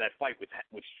back. That fight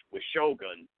with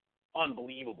Shogun,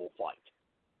 unbelievable fight.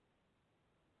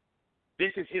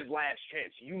 This is his last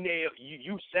chance.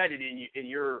 You said it in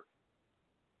your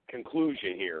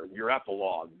conclusion here, your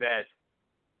epilogue, that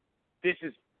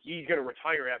he's going to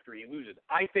retire after he loses.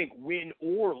 I think win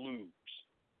or lose,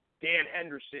 Dan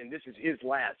Henderson, this is his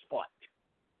last fight.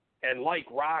 And like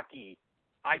Rocky,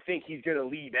 I think he's going to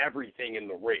leave everything in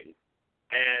the ring.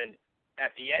 And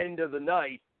at the end of the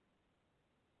night,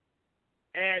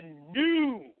 and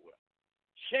new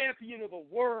champion of the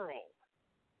world,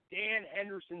 Dan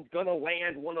Henderson's going to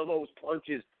land one of those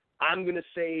punches. I'm going to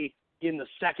say in the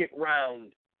second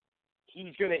round,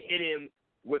 he's going to hit him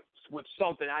with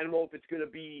something. I don't know if it's going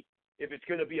to be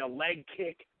a leg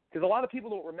kick, because a lot of people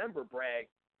don't remember, Bragg,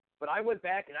 but I went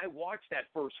back and I watched that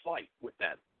first fight with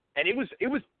them, and it was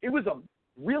a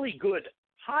really good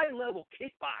high-level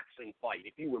kickboxing fight,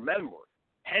 if you remember.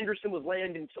 Henderson was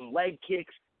landing some leg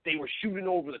kicks. They were shooting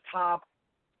over the top.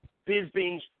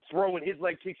 Bisping's throwing his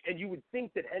leg kicks, and you would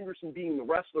think that Henderson being the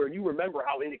wrestler, and you remember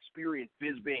how inexperienced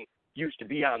Bisping used to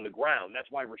be on the ground. That's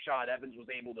why Rashad Evans was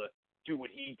able to do what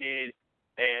he did,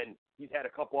 and he's had a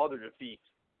couple other defeats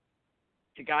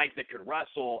to guys that could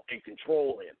wrestle and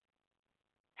control him.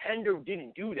 Hendo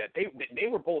didn't do that. They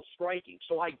were both striking.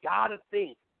 So I got to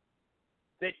think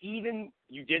that even,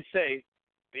 you did say,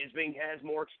 Bisping has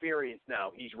more experience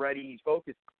now. He's ready. He's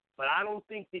focused. But I don't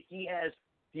think that he has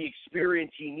the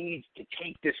experience he needs to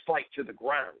take this fight to the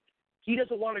ground. He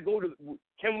doesn't want to go to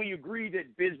 – can we agree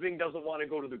that Bisping doesn't want to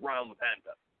go to the ground with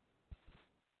Hendo?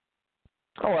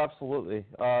 Oh, absolutely.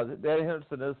 Danny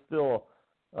Henderson is still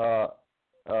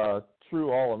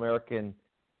true All-American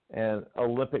and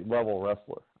Olympic-level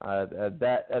wrestler.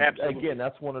 Again,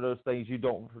 that's one of those things you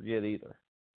don't forget either.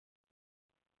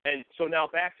 And so now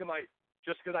back to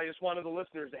just because I just wanted the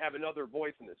listeners to have another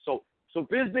voice in this. So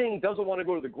Bisping doesn't want to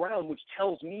go to the ground, which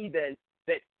tells me then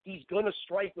that he's going to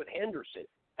strike with Henderson.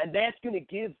 And that's going to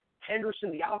give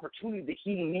Henderson the opportunity that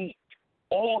he needs.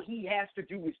 All he has to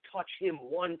do is touch him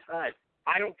one time.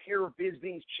 I don't care if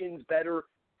Bisping's chin's better.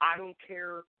 I don't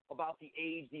care about the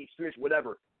age, the experience,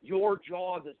 whatever. Your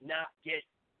jaw does not get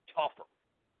tougher.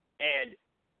 And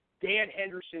Dan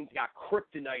Henderson's got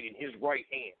kryptonite in his right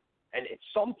hand. And at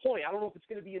some point, I don't know if it's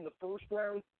going to be in the first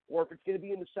round or if it's going to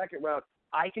be in the second round,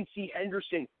 I can see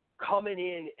Henderson coming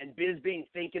in and Bisping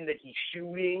thinking that he's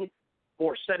shooting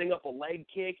or setting up a leg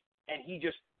kick, and he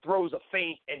just throws a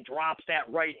feint and drops that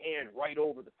right hand right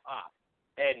over the top.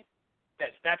 And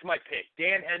that's my pick.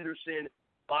 Dan Henderson,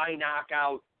 by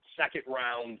knockout, second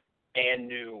round, and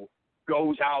new,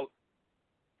 goes out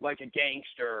like a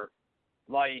gangster,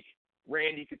 like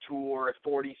Randy Couture at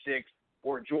 46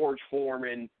 or George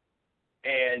Foreman.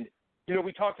 And,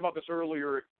 we talked about this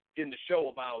earlier in the show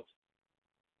about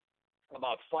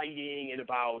fighting and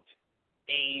about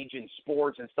age and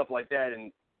sports and stuff like that.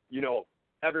 And,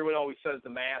 everyone always says the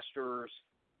Masters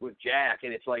with Jack,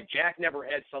 and it's like Jack never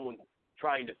had someone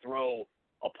trying to throw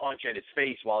a punch at his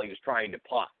face while he was trying to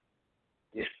punt.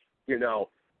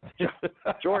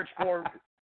 George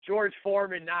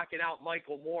Foreman knocking out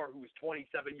Michael Moore, who was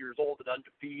 27 years old and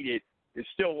undefeated, is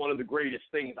still one of the greatest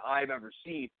things I've ever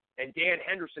seen. And Dan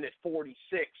Henderson at 46,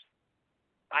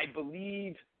 I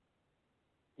believe,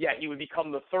 he would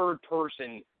become the third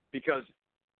person because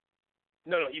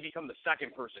he'd become the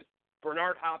second person.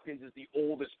 Bernard Hopkins is the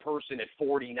oldest person at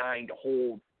 49 to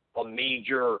hold a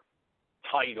major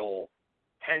title.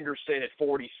 Henderson at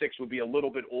 46 would be a little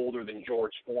bit older than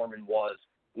George Foreman was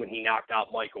when he knocked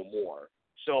out Michael Moore.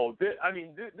 So, this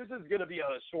is going to be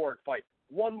a historic fight.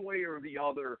 One way or the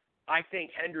other, I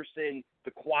think Henderson,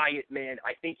 the quiet man,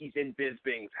 I think he's in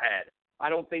Bisping's head. I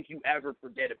don't think you ever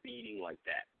forget a beating like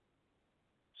that.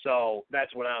 So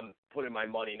that's what I'm putting my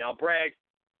money. Now, Bragg,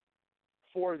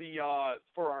 for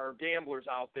our gamblers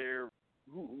out there,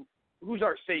 who's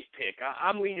our safe pick?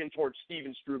 I'm leaning towards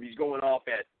Steven Struve. He's going off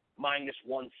at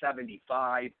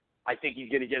 -175. I think he's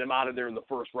going to get him out of there in the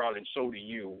first round, and so do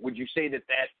you. Would you say that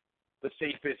that's the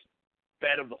safest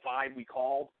bet of the five we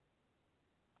called?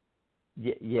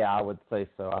 Yeah, I would say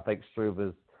so. I think Struve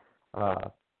is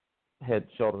head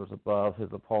and shoulders above his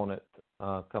opponent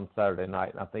come Saturday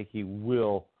night, and I think he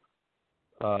will.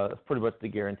 It's pretty much the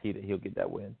guarantee that he'll get that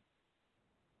win.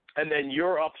 And then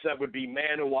your upset would be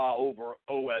Manoa over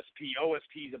OSP.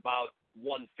 OSP is about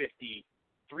 150,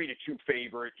 3-2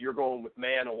 favorite. You're going with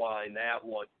Manoa in that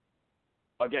one.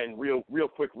 Again, real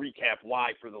quick recap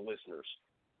why for the listeners,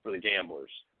 for the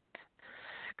gamblers.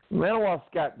 Manoa's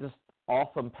got just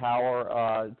awesome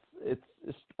power.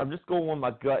 I'm just going with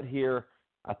my gut here.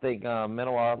 I think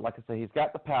Manoa, like I said, he's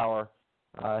got the power.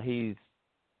 He's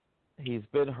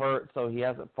been hurt, so he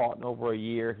hasn't fought in over a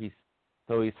year. He's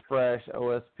fresh.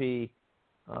 OSP,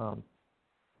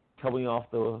 coming off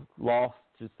the loss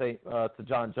to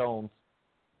John Jones.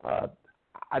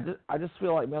 I just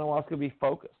feel like Manoa's going to be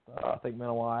focused. I think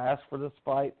Manoa asked for this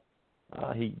fight.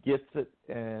 He gets it,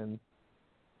 and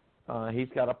he's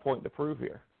got a point to prove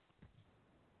here.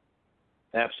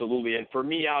 Absolutely. And for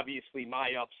me, obviously,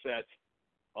 my upset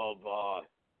of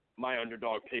my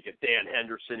underdog pick at Dan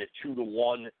Henderson at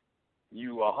 2-1.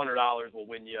 You $100 will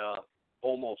win you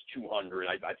almost $200.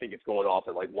 I think it's going off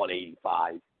at like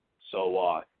 185.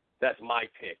 So that's my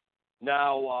pick.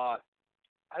 Now,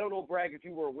 I don't know, Bragg, if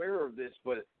you were aware of this,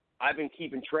 but I've been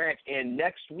keeping track, and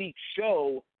next week's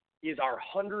show is our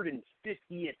 150th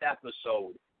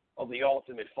episode of the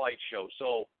Ultimate Fight Show.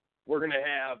 So we're going to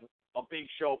have a big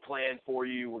show planned for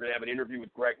you. We're going to have an interview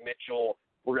with Greg Mitchell.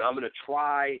 I'm going to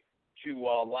try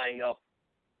to line up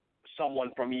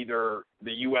someone from either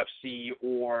the UFC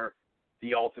or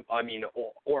the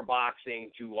or boxing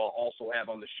to also have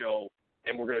on the show,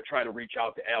 and we're going to try to reach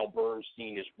out to Al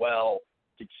Bernstein as well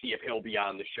to see if he'll be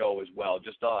on the show as well.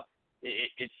 Just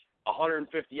it's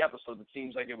 150 episodes. It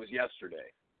seems like it was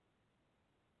yesterday.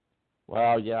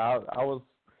 Wow, yeah, I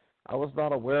was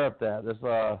not aware of that.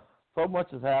 There's so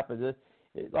much has happened.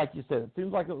 It, like you said, it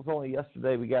seems like it was only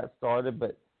yesterday we got started,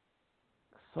 but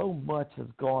so much has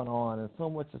gone on and so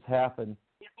much has happened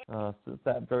since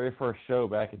that very first show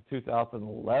back in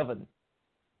 2011.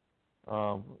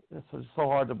 It's so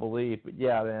hard to believe, but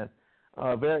yeah, man,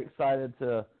 very excited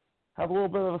to have a little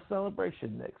bit of a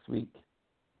celebration next week.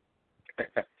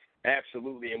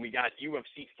 Absolutely, and we got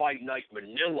UFC Fight Night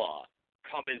Manila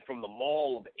coming from the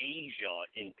Mall of Asia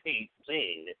in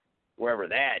Beijing, wherever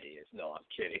that is. No, I'm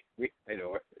kidding. I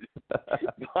know it.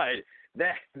 But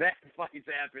that fight's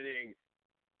happening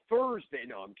Thursday.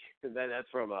 No, I'm kidding. That's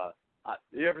from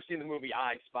you ever seen the movie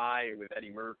I Spy with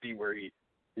Eddie Murphy where he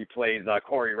plays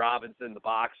Corey Robinson, the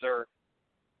boxer?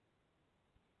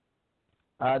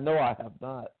 No, I have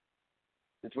not.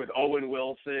 It's with Owen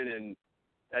Wilson and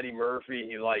Eddie Murphy.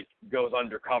 He goes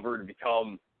undercover to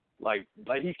become like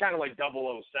he's kind of like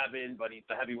 007, but he's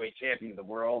the heavyweight champion of the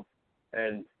world.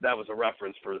 And that was a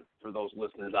reference for those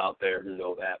listeners out there who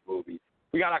know that movie.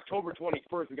 We got October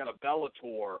 21st. We got a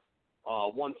Bellator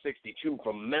 162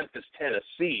 from Memphis,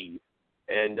 Tennessee.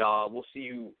 And we'll see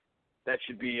you. That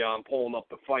should be pulling up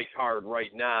the fight card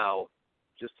right now.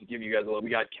 Just to give you guys a little. We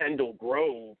got Kendall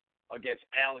Grove against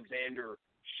Alexander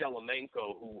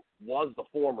Shelemenko, who was the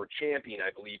former champion, I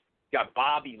believe. Got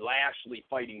Bobby Lashley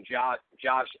fighting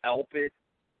Josh Elpit.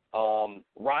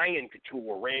 Ryan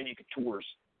Couture, Randy Couture's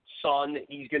son,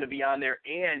 he's going to be on there.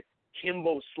 And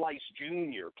Kimbo Slice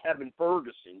Jr., Kevin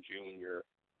Ferguson Jr.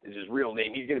 is his real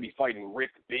name. He's going to be fighting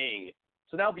Rick Bing.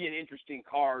 So that'll be an interesting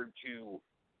card to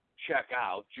check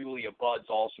out. Julia Budd's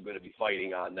also going to be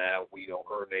fighting on that. We know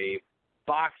her name.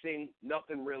 Boxing,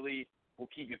 nothing really. We'll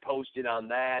keep you posted on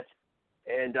that.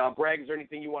 And Bragg, is there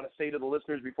anything you want to say to the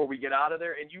listeners before we get out of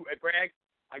there? And you, Bragg,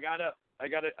 I gotta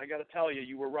tell you,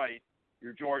 you were right.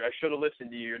 I should have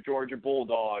listened to you. Your Georgia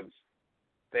Bulldogs.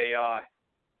 They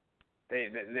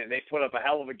put up a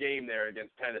hell of a game there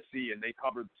against Tennessee, and they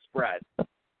covered the spread.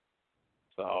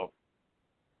 So.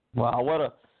 Wow,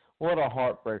 what a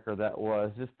heartbreaker that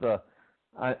was.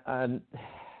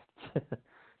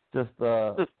 Just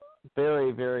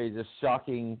very, very just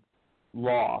shocking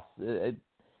loss.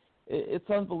 It's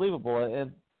unbelievable,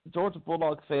 and Georgia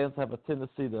Bulldogs fans have a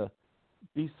tendency to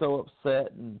be so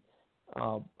upset, and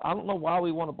I don't know why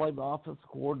we want to blame the offensive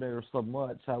coordinator so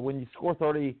much. When you score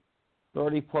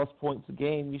 30-plus points a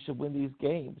game, you should win these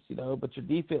games, but your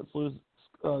defense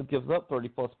gives up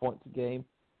 30-plus points a game.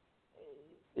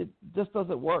 It just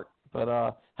doesn't work.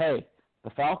 But, hey, the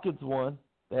Falcons won.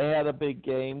 They had a big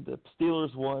game. The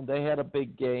Steelers won. They had a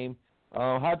big game.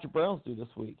 How'd your Browns do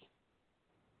this week?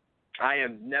 I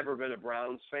have never been a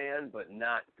Browns fan, but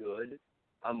not good.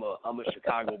 I'm a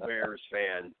Chicago Bears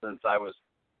fan since I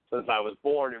was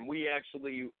born, and we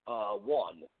actually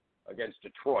won against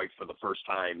Detroit for the first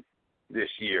time this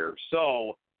year.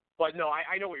 So, but no,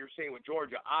 I know what you're saying with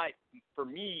Georgia. For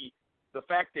me, the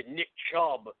fact that Nick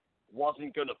Chubb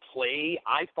wasn't going to play,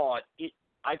 I thought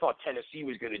Tennessee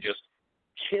was going to just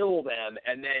kill them,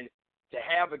 and then to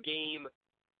have a game,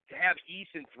 to have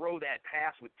Eason throw that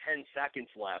pass with 10 seconds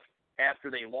left after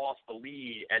they lost the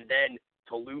lead, and then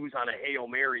to lose on a Hail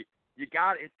Mary, it's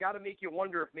got to make you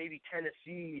wonder if maybe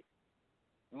Tennessee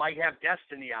might have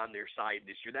destiny on their side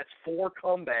this year. That's 4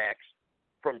 comebacks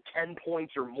from 10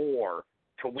 points or more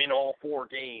to win all 4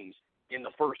 games in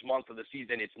the first month of the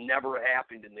season. It's never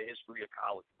happened in the history of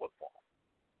college football.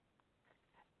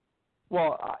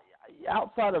 Well,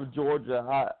 outside of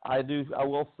Georgia, I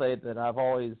will say that I've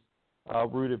always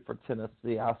rooted for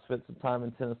Tennessee. I spent some time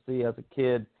in Tennessee as a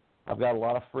kid. I've got a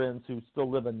lot of friends who still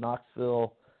live in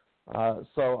Knoxville.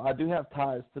 So I do have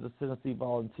ties to the Tennessee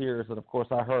Volunteers, and, of course,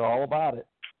 I heard all about it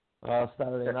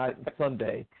Saturday night and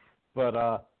Sunday. But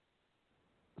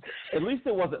at least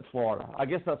it wasn't Florida. I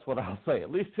guess that's what I'll say.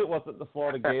 At least it wasn't the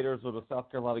Florida Gators or the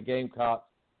South Carolina Gamecocks,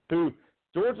 who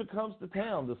Georgia comes to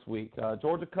town this week.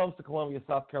 Georgia comes to Columbia,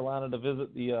 South Carolina to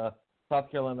visit the South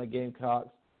Carolina Gamecocks.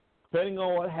 Depending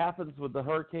on what happens with the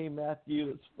Hurricane Matthew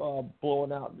that's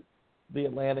blowing out the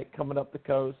Atlantic coming up the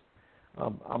coast,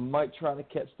 I might try to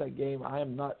catch that game. I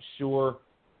am not sure.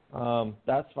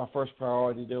 That's my first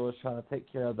priority to do, is trying to take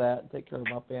care of that and take care of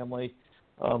my family.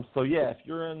 So, yeah, if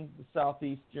you're in the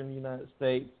southeastern United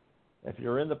States, if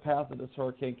you're in the path of this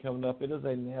hurricane coming up, it is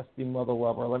a nasty mother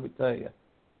lover, let me tell you.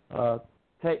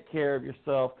 Take care of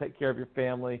yourself. Take care of your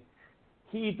family.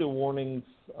 Heed the warnings.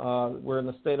 We're in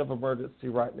a state of emergency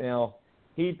right now.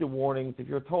 Heed the warnings. If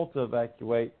you're told to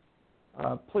evacuate,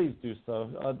 please do so.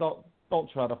 Don't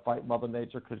try to fight Mother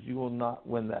Nature, because you will not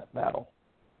win that battle.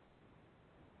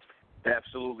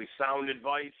 Absolutely. Sound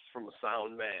advice from a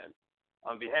sound man.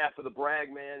 On behalf of the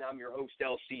Braggman, I'm your host,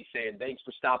 LC, saying thanks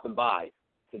for stopping by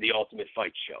to the Ultimate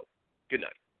Fight Show. Good night.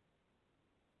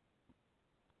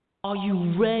 Are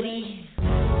you ready?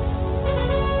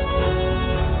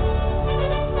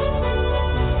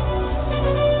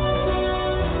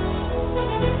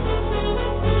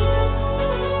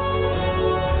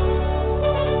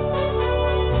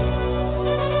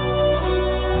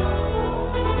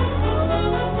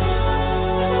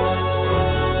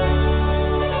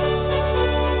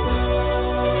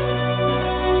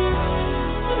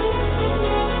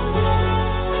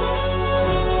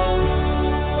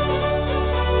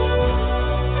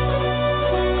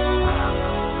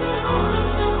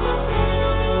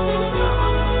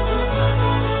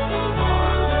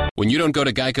 When you don't go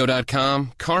to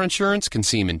Geico.com, car insurance can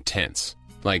seem intense.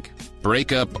 Like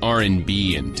breakup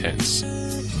R&B intense.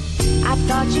 I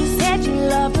thought you said you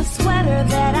loved the sweater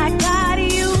that I got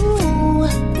you.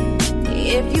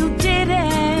 If you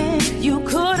didn't, you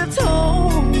could have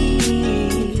told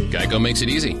me. Geico makes it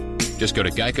easy. Just go to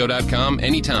Geico.com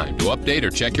anytime to update or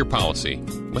check your policy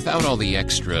without all the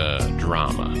extra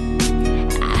drama.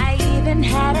 I even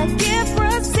had a gift from